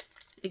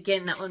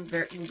 Again, that one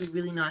will be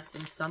really nice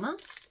in summer.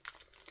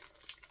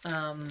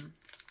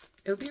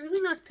 It would be a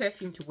really nice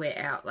perfume to wear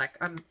out. Like,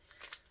 I'm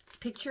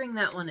picturing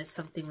that one as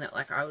something that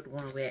like I would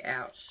want to wear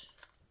out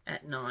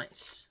at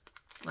night.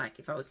 Like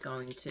if I was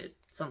going to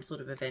some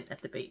sort of event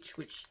at the beach,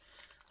 which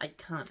I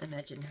can't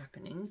imagine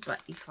happening,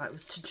 but if I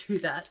was to do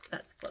that,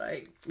 that's what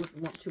I would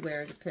want to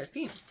wear as a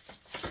perfume.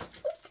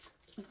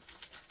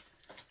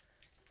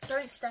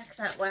 Don't stack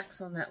that wax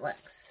on that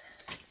wax.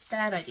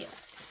 Bad idea.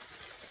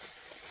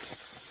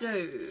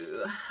 So,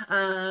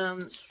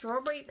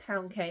 strawberry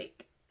pound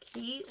cake,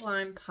 key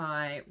lime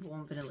pie,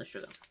 warm vanilla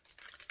sugar.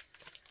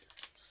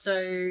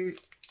 So,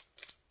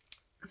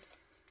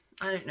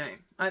 I don't know.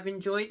 I've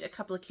enjoyed a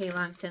couple of key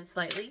lime scents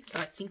lately, so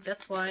I think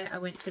that's why I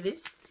went for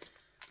this.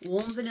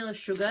 Warm vanilla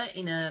sugar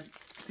in a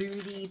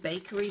foodie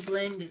bakery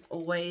blend is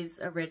always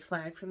a red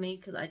flag for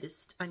me, because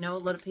I know a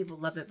lot of people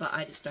love it, but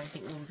I just don't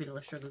think warm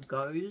vanilla sugar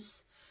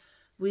goes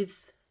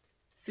with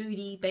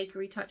foodie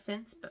bakery type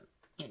scents. But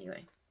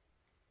anyway,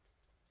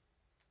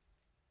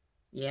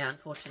 yeah,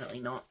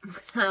 unfortunately not.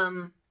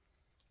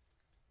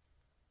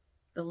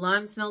 The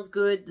lime smells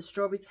good. The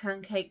strawberry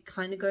pound cake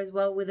kind of goes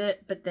well with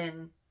it, but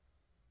then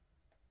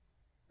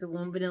the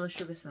warm vanilla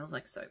sugar smells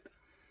like soap.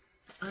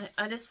 I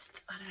don't know.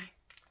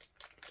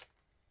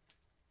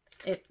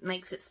 It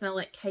makes it smell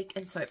like cake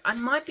and soap. I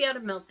might be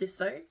able to melt this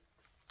though,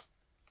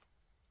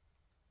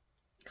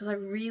 because I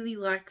really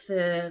like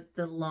the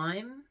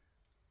lime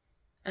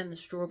and the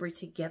strawberry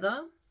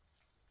together,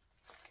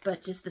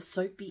 but just the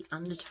soapy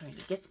undertone,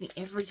 it gets me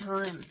every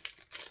time.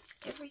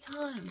 Every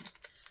time.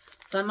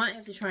 So I might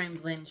have to try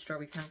and blend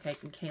strawberry pound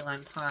cake and key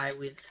lime pie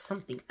with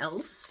something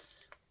else,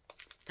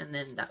 and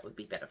then that would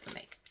be better for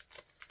me.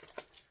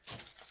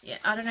 Yeah,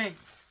 I don't know.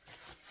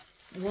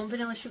 Warm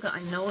vanilla sugar,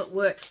 I know it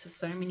works for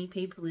so many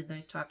people in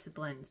those types of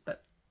blends,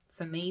 but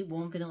for me,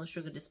 warm vanilla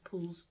sugar just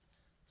pulls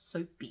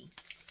soapy.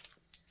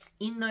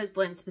 In those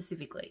blends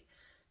specifically.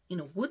 In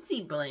a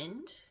woodsy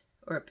blend,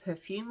 or a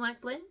perfume-like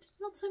blend,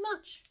 not so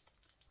much.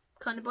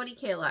 Kind of body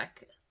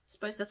care-like. I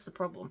suppose that's the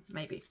problem,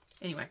 maybe.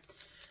 Anyway.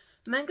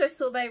 Mango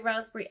sorbet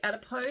raspberry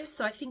adipose.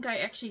 So I think I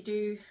actually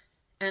do,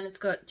 and it's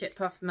got jet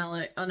puff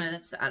mallow. Oh no,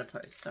 that's the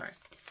adipose, sorry.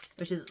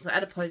 Which is, so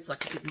adipose is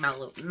like a big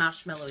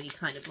marshmallowy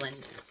kind of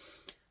blend.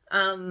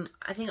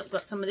 I think I've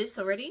got some of this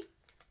already.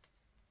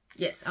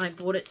 Yes, and I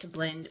bought it to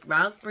blend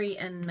raspberry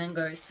and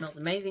mango. Smells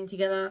amazing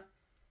together.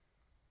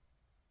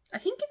 I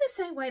think in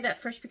the same way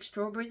that fresh picked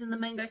strawberries and the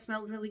mango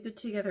smelled really good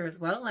together as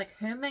well. Like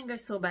her mango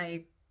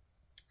sorbet,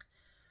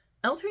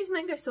 L3's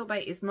mango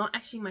sorbet is not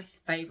actually my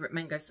favourite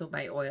mango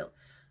sorbet oil.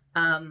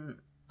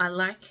 I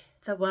like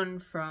the one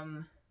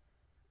from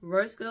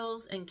Rose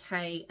Girls and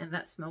Kay and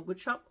that Smell Good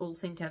shop. All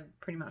seem to have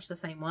pretty much the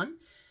same one.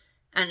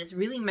 And it's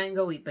really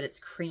mango-y, but it's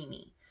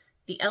creamy.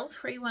 The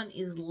L3 one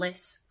is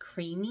less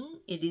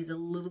creamy. It is a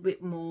little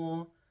bit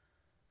more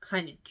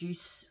kind of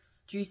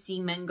juicy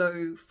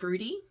mango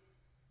fruity.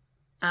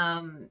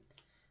 And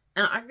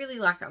I really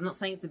like it. I'm not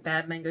saying it's a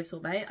bad mango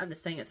sorbet. I'm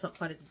just saying it's not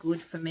quite as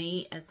good for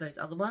me as those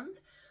other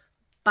ones.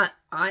 But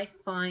I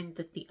find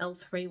that the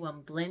L3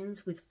 one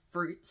blends with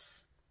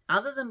fruits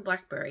other than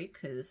blackberry,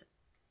 because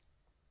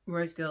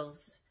Rose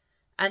Girls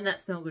and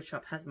that Smell Good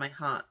shop has my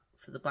heart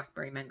for the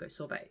blackberry mango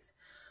sorbets.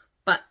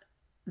 But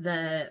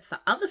for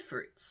other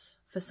fruits,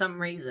 for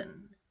some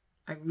reason,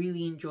 I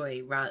really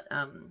enjoy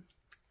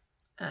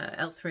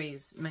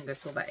L3's mango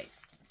sorbet.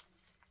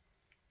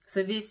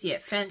 So this, yeah,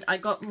 I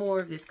got more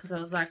of this because I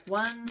was like,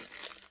 one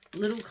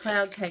little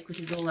cloud cake, which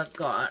is all I've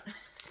got,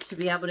 to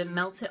be able to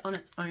melt it on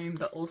its own,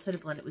 but also to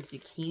blend it with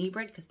zucchini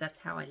bread, because that's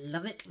how I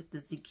love it, with the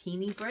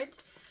zucchini bread.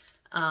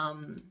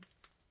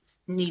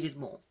 Needed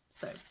more.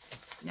 So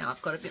now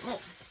I've got a bit more.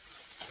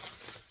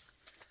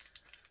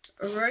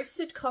 A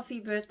roasted coffee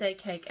birthday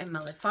cake and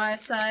mellow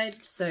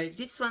fireside. So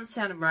this one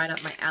sounded right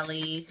up my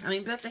alley. I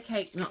mean, birthday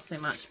cake, not so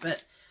much,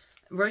 but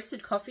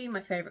roasted coffee, my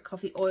favorite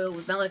coffee oil,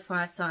 with mellow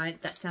fireside,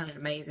 that sounded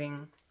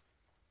amazing.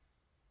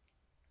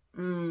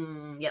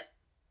 Yep.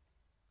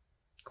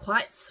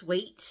 Quite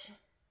sweet,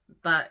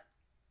 but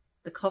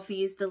the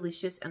coffee is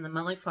delicious, and the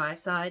mellow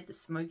fireside, the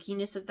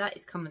smokiness of that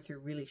is coming through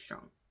really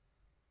strong.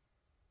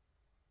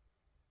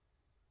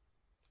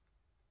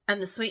 And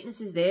the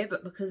sweetness is there,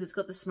 but because it's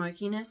got the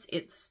smokiness,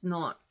 it's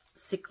not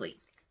sickly.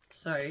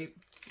 So,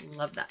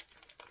 love that.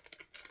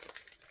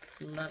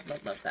 Love,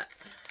 love, love that.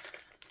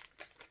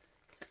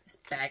 So this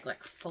bag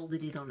like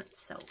folded in on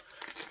itself.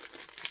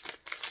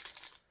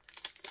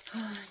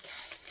 Okay.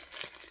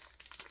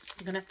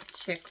 I'm going to have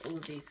to check all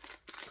of these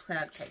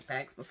cloud cake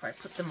bags before I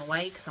put them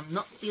away, because I'm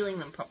not sealing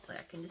them properly.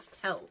 I can just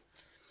tell.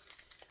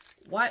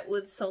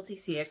 Whitewood Salty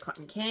Sierra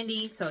Cotton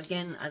Candy. So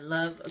again, I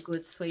love a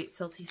good sweet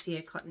Salty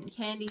Sierra Cotton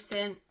Candy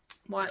scent.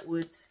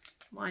 Whitewoods,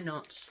 why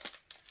not?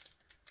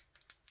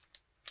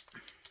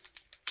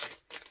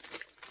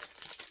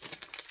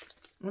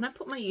 When I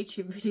put my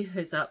YouTube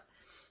videos up,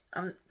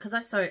 because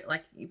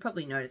like you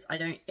probably noticed, I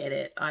don't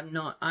edit.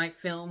 I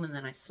film and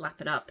then I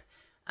slap it up.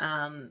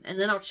 And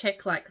then I'll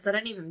check, like, because I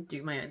don't even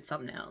do my own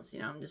thumbnails, you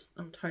know,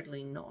 I'm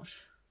totally not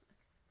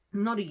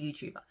a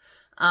YouTuber.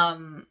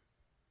 And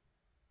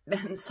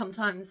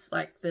sometimes,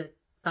 like, the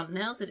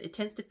thumbnails, it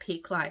tends to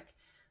pick, like,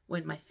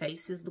 when my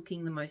face is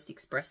looking the most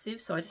expressive.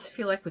 So I just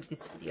feel like with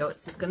this video,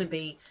 it's just going to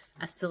be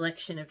a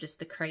selection of just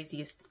the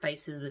craziest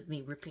faces with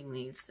me ripping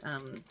these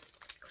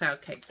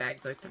cloud cake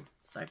bags open.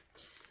 So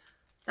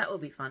that will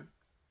be fun.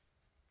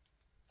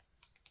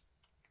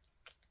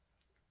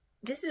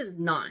 This is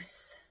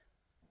nice.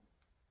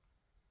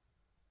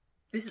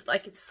 This is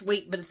like, it's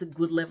sweet, but it's a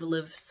good level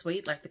of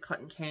sweet, like the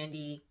cotton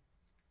candy.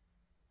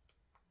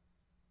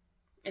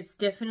 It's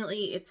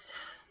definitely,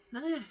 I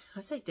don't know,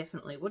 I say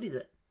definitely, what is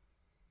it?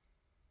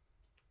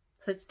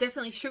 So it's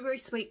definitely sugary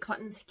sweet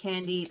cotton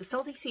candy. The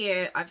Salty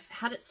Sierra, I've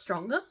had it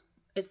stronger.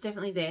 It's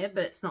definitely there,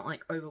 but it's not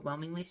like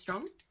overwhelmingly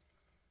strong.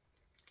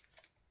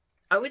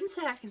 I wouldn't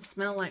say I can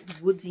smell like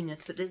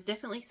woodsiness, but there's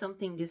definitely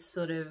something just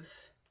sort of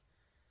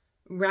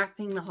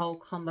wrapping the whole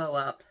combo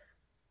up,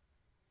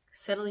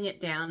 settling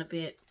it down a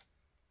bit.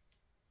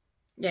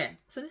 Yeah,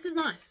 so this is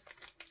nice.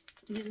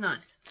 It is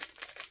nice.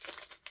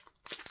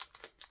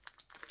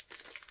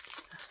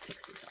 I'll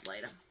fix this up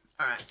later.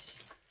 Alright.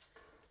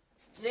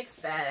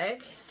 Next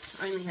bag.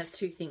 only has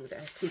 2 things. I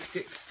have 2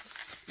 scoops.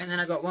 And then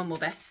I got one more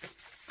back.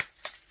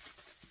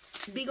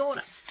 Big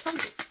order.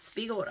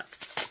 Big order.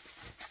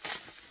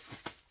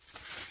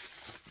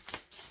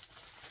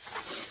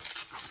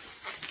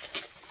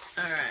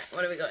 Alright,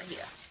 what do we got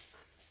here?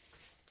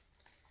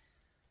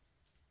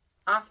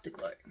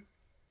 Afterglow.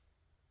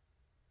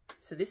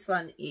 So this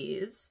one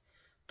is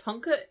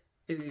Tonka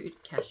Oud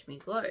Cashmere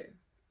Glow.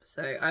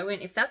 So I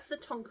went, if that's the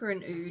Tonka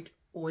and Oud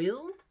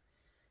oil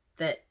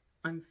that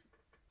I'm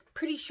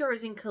pretty sure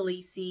is in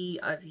Khaleesi,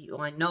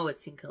 I know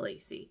it's in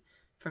Khaleesi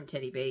from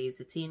Teddy Bees.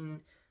 It's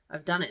in,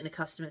 I've done it in a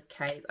customer's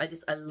cave.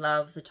 I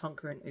love the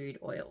Tonka and Oud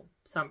oil.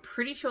 So I'm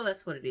pretty sure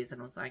that's what it is.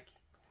 And I was like,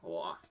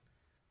 oh.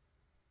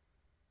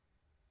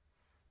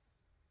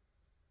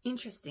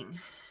 Interesting.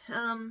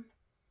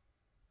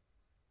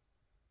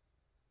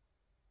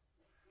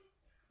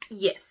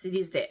 Yes, it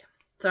is there.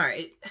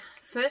 Sorry,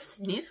 first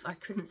sniff, I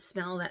couldn't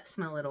smell that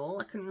smell at all.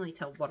 I couldn't really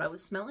tell what I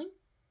was smelling.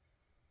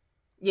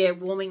 Yeah,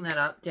 warming that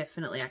up,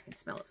 definitely I can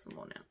smell it some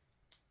more now.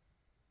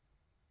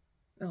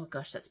 Oh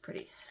gosh, that's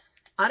pretty.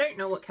 I don't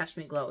know what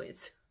Cashmere Glow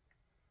is.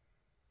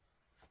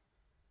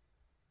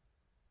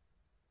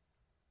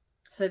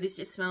 So this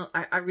just smells,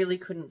 I really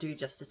couldn't do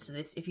justice to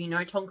this. If you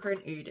know Tonka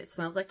and Oud, it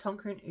smells like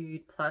Tonka and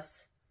Oud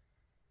plus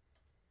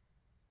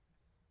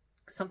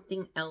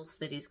something else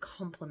that is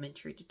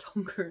complementary to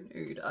Tonka and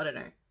Oud. I don't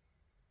know.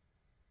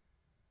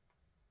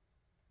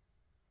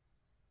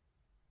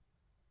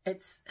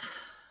 It's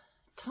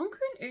Tonka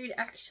and Oud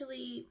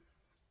actually,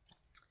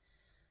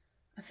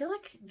 I feel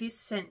like this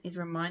scent is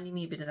reminding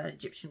me a bit of that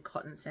Egyptian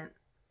cotton scent.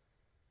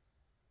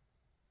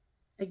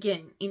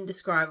 Again,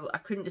 indescribable. I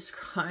couldn't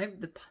describe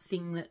the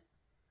thing that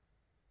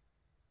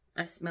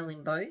I smell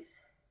in both.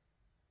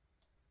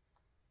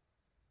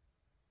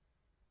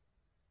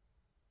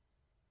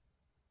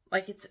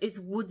 Like it's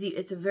woodsy.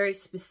 It's a very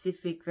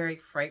specific, very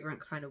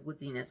fragrant kind of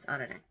woodsiness. I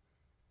don't know.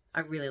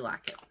 I really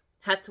like it.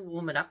 Had to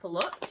warm it up a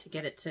lot to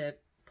get it to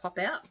pop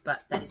out,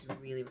 but that is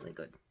really, really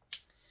good.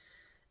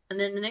 And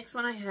then the next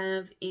one I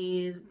have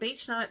is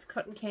Beach Nights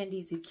Cotton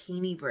Candy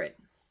Zucchini Bread.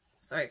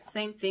 So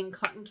same thing,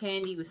 cotton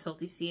candy with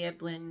salty sea air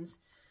blends.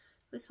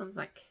 This one's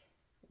like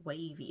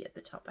wavy at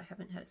the top. I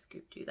haven't had a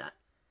scoop do that.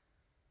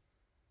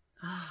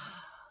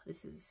 Ah,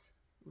 this is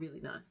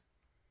really nice.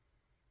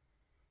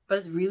 But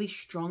it's really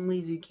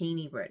strongly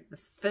zucchini bread. The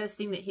first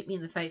thing that hit me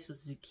in the face was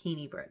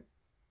zucchini bread.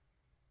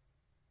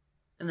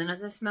 And then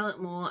as I smell it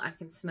more, I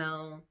can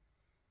smell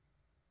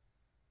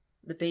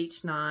the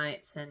Beach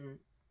Nights and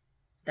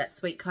that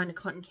sweet kind of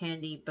cotton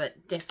candy,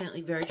 but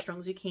definitely very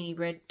strong zucchini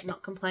bread.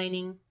 Not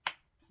complaining.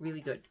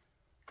 Really good.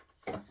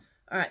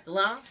 Alright, the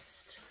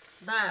last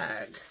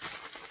bag.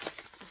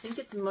 I think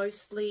it's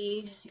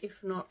mostly,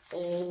 if not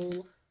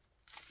all,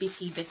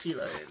 Betty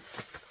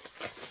loaves.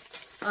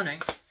 Oh no.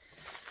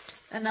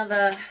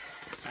 Another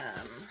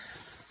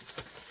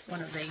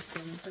one of these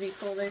things. What do you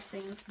call those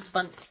things?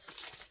 Bunts.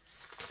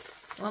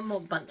 One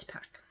more bunt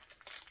pack.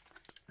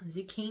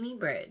 Zucchini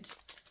bread.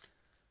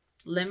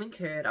 Lemon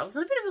curd. I was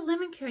on a bit of a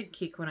lemon curd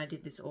kick when I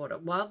did this order.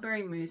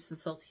 Wildberry mousse and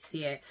salty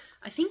sea air.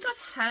 I think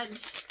I've had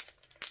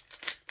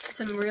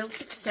some real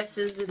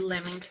successes with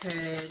lemon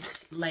curd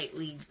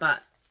lately,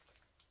 but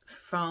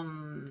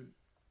from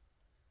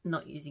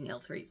not using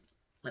L3's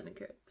lemon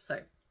curd. So,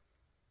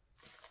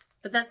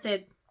 but that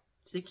said,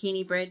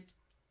 zucchini bread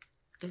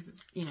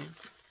is, you know,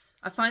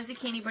 I find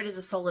zucchini bread is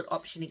a solid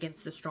option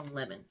against a strong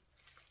lemon.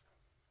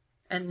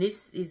 And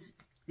this is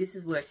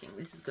working.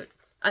 This is good.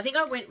 I think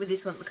I went with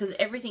this one because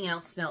everything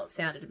else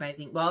sounded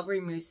amazing.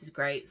 Wildberry mousse is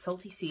great.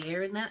 Salty sea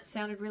air in that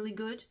sounded really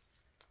good.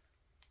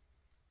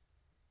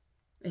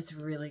 It's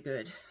really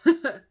good.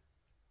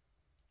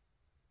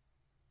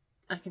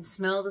 I can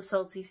smell the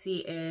salty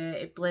sea air.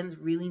 It blends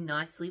really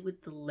nicely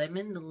with the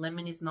lemon. The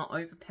lemon is not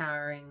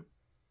overpowering.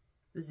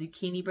 The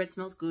zucchini bread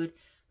smells good.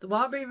 The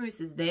wildberry mousse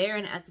is there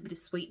and adds a bit of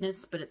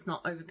sweetness, but it's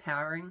not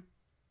overpowering.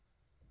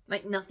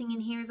 Like, nothing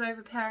in here is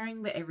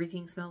overpowering, but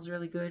everything smells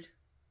really good.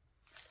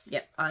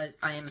 Yep, I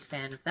am a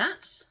fan of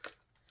that.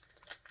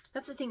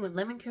 That's the thing, when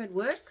lemon curd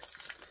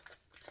works,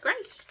 it's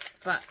great.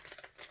 But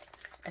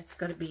it's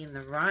got to be in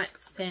the right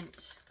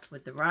scent,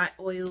 with the right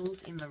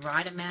oils, in the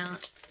right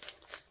amount.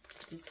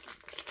 Just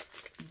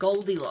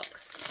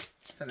Goldilocks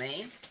for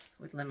me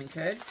with lemon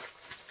curd.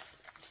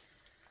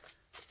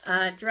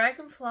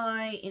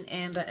 Dragonfly in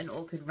Amber and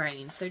Orchid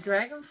Rain. So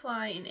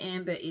Dragonfly in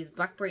Amber is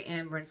Blackberry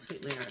Amber and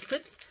Sweet Lunar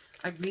Eclipse.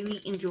 I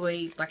really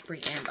enjoy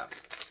Blackberry Amber.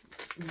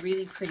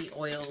 Really pretty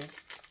oil.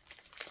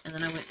 And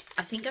then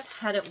I think I've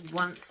had it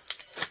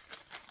once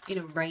in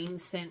a rain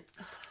scent.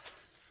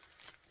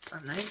 I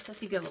don't know,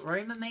 Sassy Girl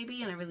Aroma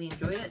maybe, and I really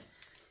enjoyed it.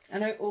 I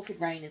know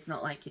Orchid Rain is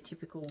not like your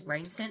typical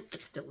rain scent,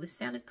 but still, this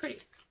sounded pretty.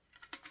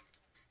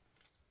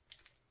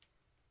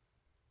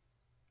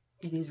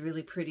 It is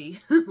really pretty.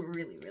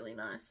 Really, really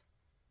nice.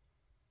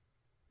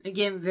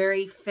 Again,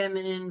 very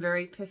feminine,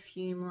 very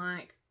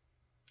perfume-like.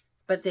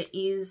 But there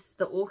is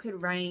the Orchid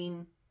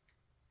Rain.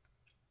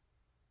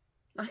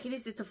 Like it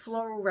is, it's a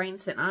floral rain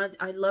scent.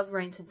 I love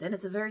rain scents, and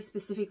it's a very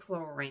specific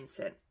floral rain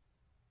scent.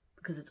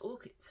 Because it's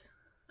orchids.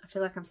 I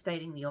feel like I'm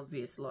stating the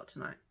obvious a lot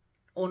tonight.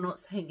 Or not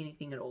saying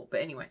anything at all.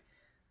 But anyway.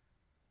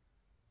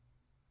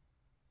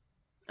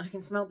 I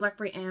can smell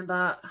blackberry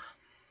amber.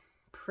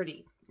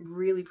 Pretty.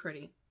 Really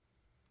pretty.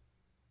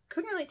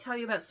 Couldn't really tell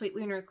you about Sweet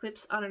Lunar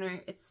Eclipse. I don't know.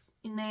 It's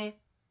in there.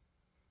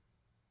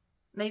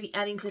 Maybe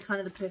adding to kind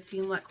of the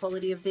perfume-like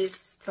quality of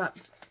this. But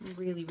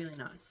really, really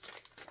nice.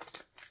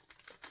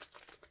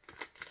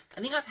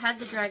 I think I've had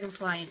the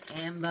Dragonfly in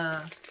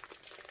amber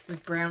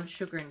with brown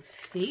sugar and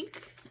fig.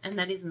 And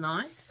that is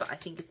nice. But I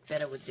think it's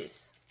better with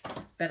this.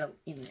 Better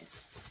in this.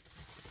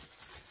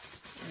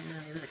 And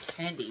then there's a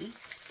candy.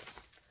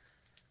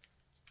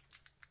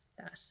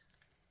 That.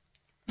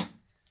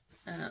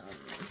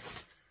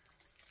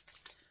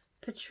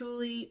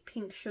 Patchouli,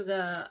 pink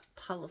sugar,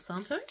 Palo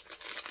Santo.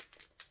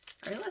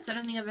 I realise I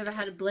don't think I've ever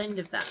had a blend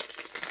of that.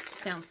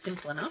 Sounds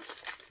simple enough.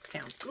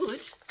 Sounds good.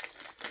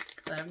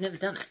 But I've never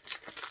done it.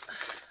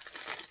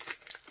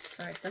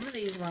 Sorry, some of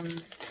these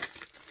ones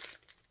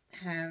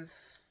have,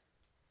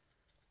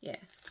 yeah,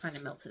 kind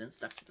of melted and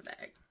stuck to the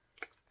bag.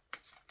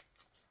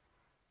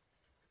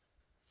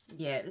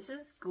 Yeah, this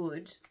is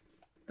good.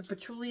 The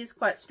patchouli is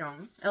quite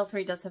strong.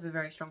 L3 does have a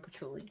very strong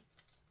patchouli.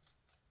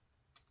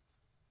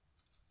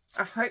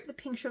 I hope the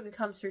pink sugar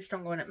comes through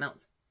stronger when it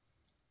melts.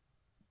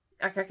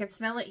 Like, I can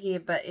smell it here,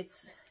 but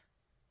it's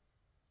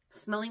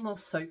smelling more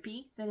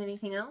soapy than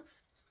anything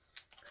else.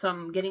 So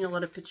I'm getting a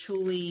lot of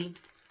patchouli,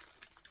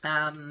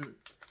 a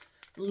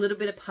little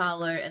bit of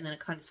Palo, and then a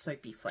kind of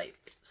soapy flavor.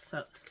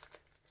 So,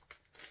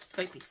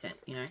 soapy scent,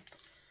 you know.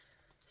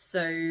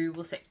 So,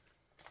 we'll see.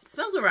 It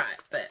smells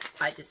alright, but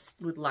I just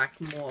would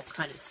like more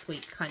kind of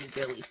sweet, kind of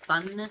girly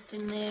funness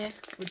in there.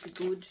 Would be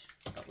good,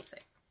 but we'll see.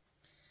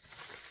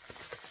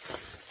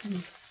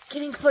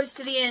 Getting close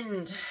to the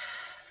end.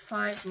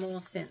 5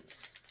 more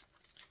scents.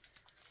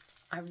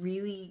 I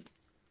really...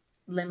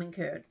 Lemon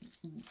curd.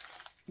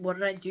 What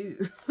did I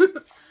do?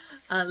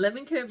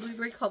 Lemon curd,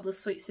 blueberry cobbler,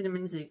 sweet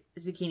cinnamon,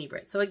 zucchini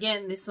bread. So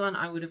again, this one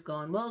I would have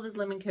gone, well, there's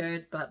lemon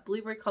curd, but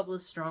blueberry cobbler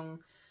is strong.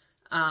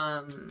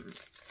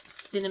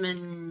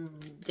 Cinnamon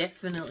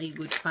definitely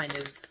would kind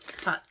of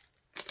cut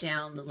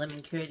down the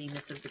lemon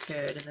curdiness of the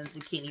curd, and then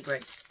zucchini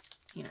bread,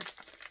 you know.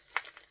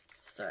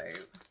 So...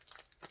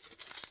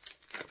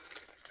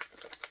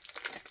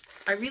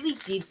 I really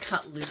did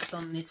cut loose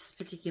on this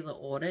particular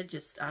order.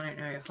 Just, I don't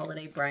know,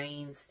 holiday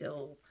brain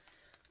still,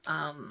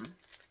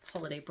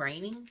 holiday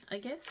braining, I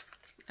guess.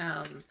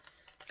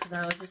 Because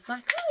I was just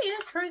like, oh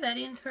yeah, throw that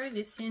in, throw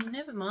this in,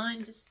 never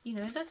mind. Just, you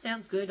know, that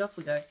sounds good, off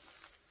we go.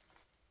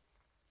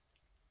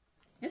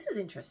 This is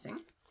interesting.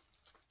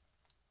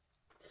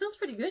 It smells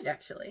pretty good,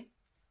 actually.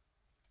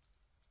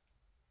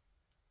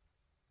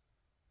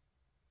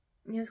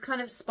 It's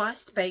kind of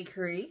spiced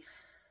bakery,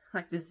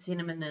 like the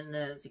cinnamon and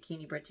the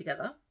zucchini bread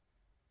together.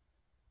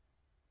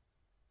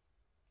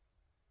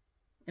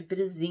 A bit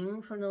of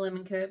zing from the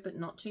lemon curd, but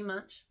not too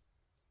much.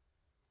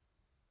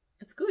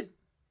 It's good.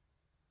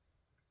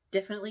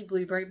 Definitely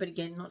blueberry, but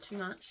again, not too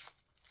much.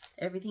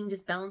 Everything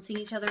just balancing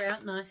each other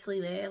out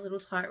nicely there. A little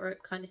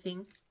tightrope kind of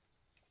thing.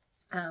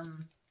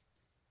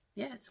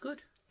 Yeah, it's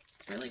good.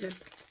 It's really good.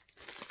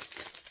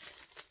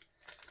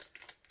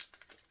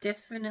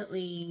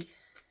 Definitely,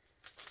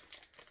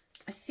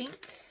 I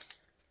think,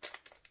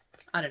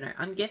 I don't know.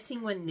 I'm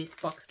guessing when this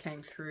box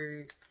came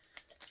through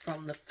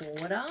from the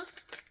forwarder,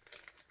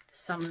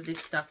 some of this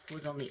stuff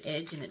was on the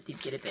edge and it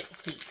did get a bit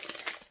heat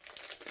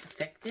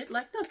affected.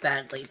 Like, not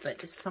badly, but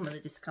just some of the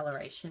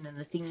discoloration and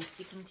the things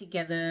sticking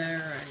together.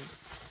 And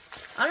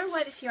I don't know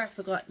why this year I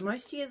forgot.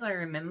 Most years I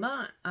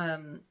remember.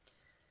 And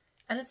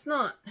it's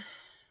not,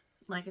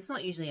 like, it's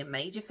not usually a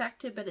major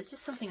factor, but it's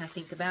just something I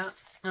think about.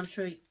 I'm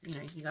sure, you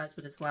know, you guys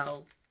would as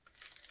well,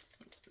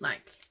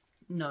 like,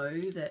 know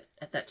that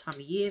at that time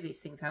of year these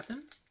things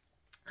happen.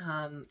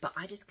 But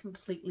I just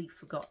completely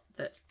forgot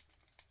that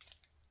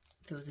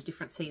there was a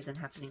different season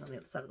happening on the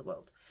other side of the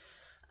world.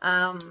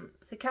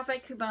 So Cafe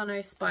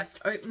Cubano spiced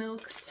oat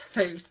milk.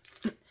 So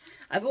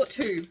I bought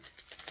 2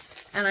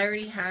 and I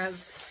already have,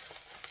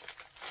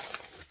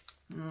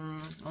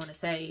 I want to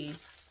say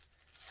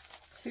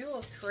 2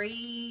 or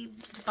 3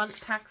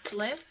 bundt packs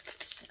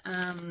left.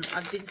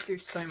 I've been through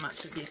so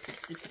much of this.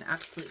 It's just an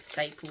absolute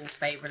staple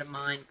favorite of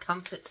mine.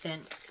 Comfort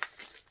scent,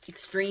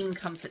 extreme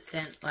comfort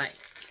scent. Like,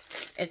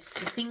 it's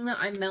the thing that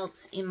I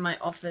melt in my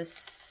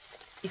office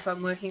if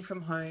I'm working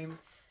from home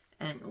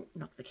and, oh,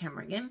 knock the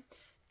camera again.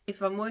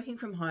 If I'm working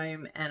from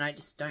home and I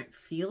just don't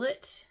feel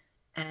it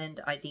and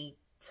I need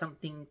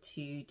something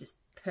to just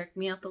perk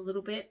me up a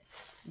little bit,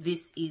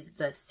 this is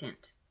the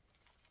scent.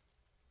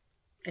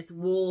 It's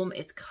warm,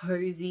 it's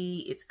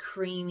cozy, it's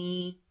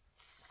creamy.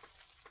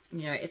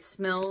 You know, it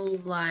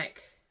smells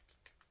like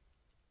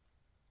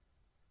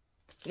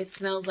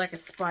a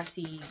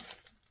spicy,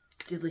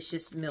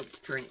 delicious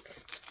milk drink.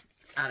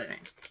 I don't know.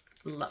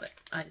 Love it.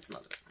 I just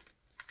love it.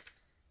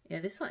 Yeah,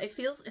 this one,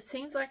 it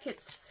seems like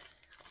it's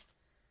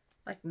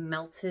like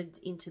melted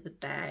into the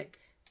bag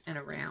and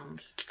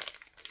around.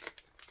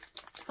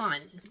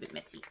 Fine, it's just a bit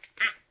messy.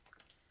 Ah!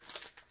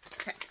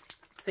 Okay,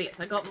 so yes,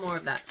 I got more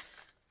of that.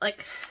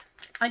 Like,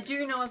 I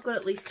do know I've got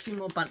at least 2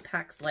 more bundt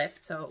packs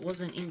left, so it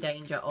wasn't in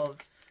danger of,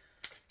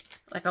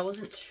 like, I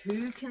wasn't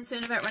too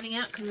concerned about running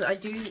out, because I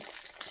do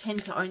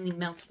tend to only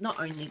melt, not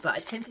only, but I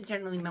tend to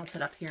generally melt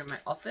it up here in my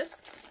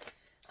office,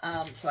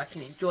 so I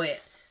can enjoy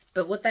it.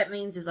 But what that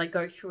means is I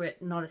go through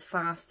it not as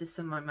fast as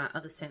some of my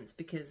other scents,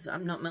 because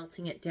I'm not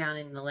melting it down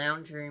in the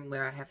lounge room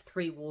where I have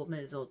 3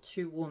 warmers or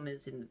 2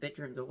 warmers in the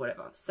bedrooms or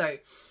whatever. So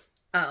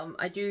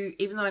I do,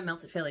 even though I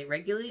melt it fairly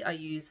regularly, I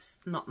use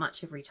not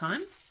much every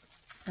time.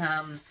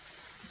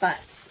 But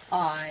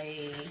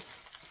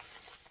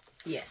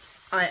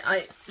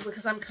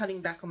because I'm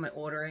cutting back on my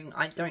ordering,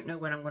 I don't know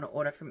when I'm going to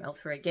order from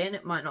L3 again.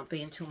 It might not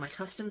be until my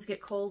customs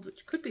get called,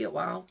 which could be a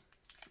while.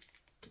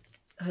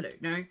 I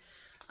don't know.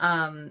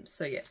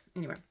 So yeah,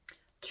 anyway,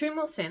 2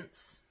 more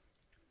scents,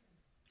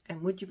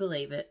 and would you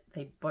believe it,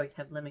 they both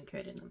have lemon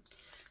curd in them.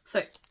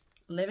 So,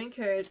 lemon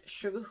curd,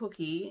 sugar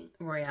hooky,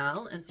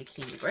 royale, and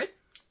zucchini bread.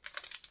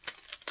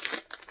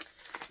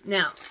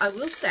 Now, I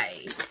will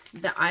say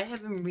that I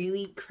have been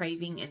really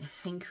craving and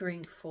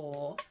hankering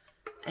for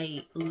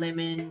a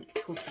lemon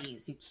cookie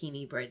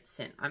zucchini bread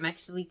scent. I'm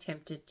actually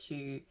tempted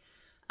to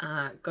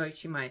go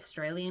to my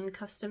Australian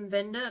custom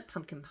vendor,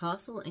 Pumpkin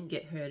Parcel, and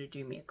get her to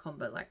do me a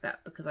combo like that,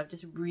 because I've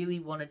just really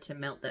wanted to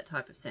melt that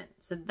type of scent.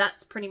 So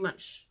that's pretty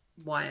much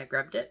why I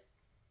grabbed it.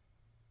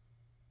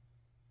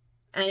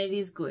 And it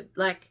is good.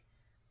 Like,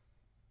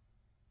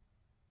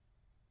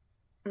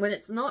 when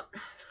it's not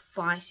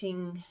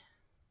fighting,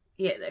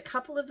 yeah, a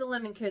couple of the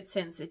lemon curd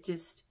scents, it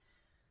just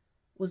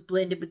was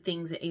blended with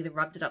things that either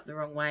rubbed it up the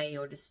wrong way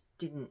or just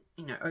didn't,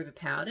 you know,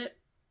 overpowered it.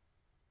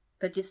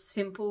 But just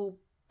simple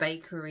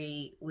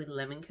bakery with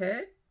lemon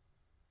curd,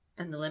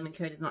 and the lemon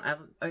curd is not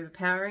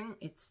overpowering.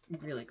 It's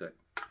really good.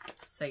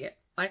 So yeah,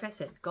 like I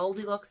said,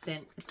 Goldilocks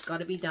scent. It's got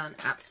to be done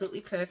absolutely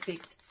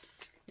perfect.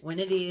 When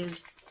it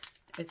is,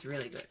 it's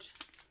really good.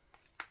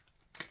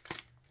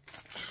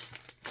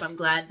 So I'm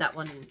glad that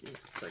one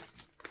is good,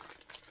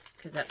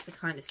 because that's the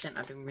kind of scent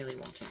I've been really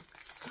wanting.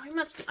 So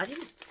much. I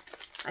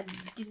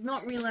did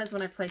not realize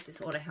when I placed this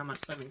order how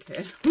much lemon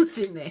curd was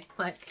in there.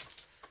 Like,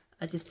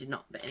 I just did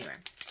not. But anyway,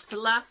 so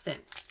last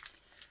scent.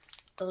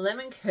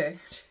 Lemon curd,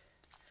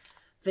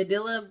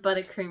 vanilla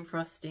buttercream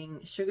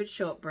frosting, sugared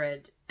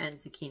shortbread, and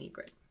zucchini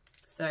bread.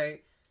 So,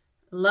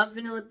 love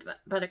vanilla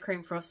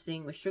buttercream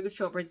frosting with sugared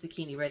shortbread,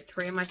 zucchini bread.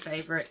 3 of my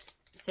favourite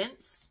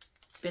scents.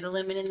 Bit of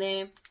lemon in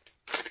there.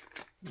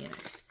 You know.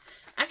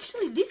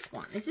 Actually, this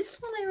one. Is this the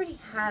one I already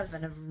have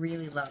and have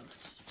really loved?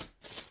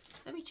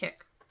 Let me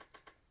check.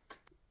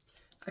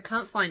 I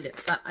can't find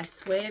it, but I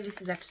swear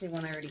this is actually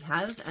one I already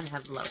have and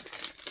have loved.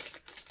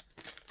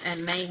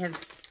 And may have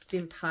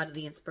been part of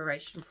the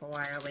inspiration for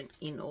why I went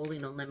all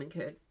in on lemon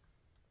curd.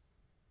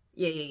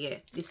 Yeah.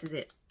 This is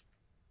it.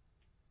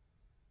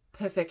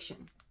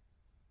 Perfection.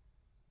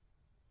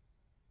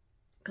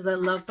 Because I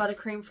love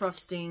buttercream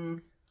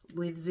frosting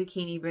with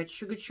zucchini bread,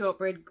 sugared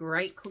shortbread,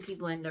 great cookie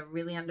blender,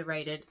 really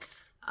underrated.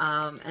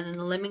 And then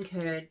the lemon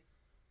curd,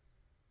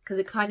 because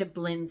it kind of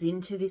blends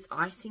into this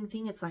icing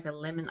thing. It's like a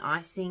lemon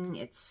icing.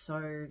 It's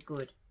so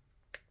good.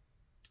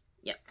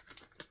 Yep.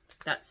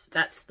 That's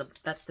the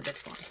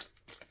best one.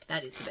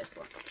 That is the best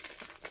one.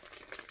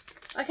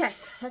 Okay,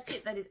 that's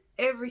it. That is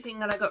everything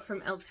that I got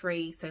from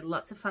L3. So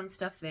lots of fun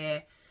stuff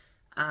there.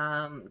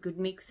 Good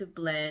mix of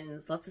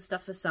blends. Lots of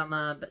stuff for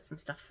summer, but some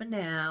stuff for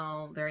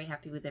now. Very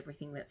happy with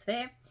everything that's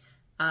there.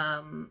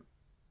 I'm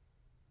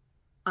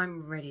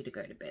ready to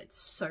go to bed.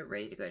 So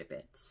ready to go to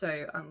bed.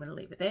 So I'm going to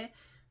leave it there.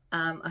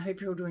 I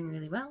hope you're all doing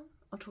really well.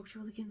 I'll talk to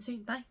you all again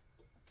soon. Bye.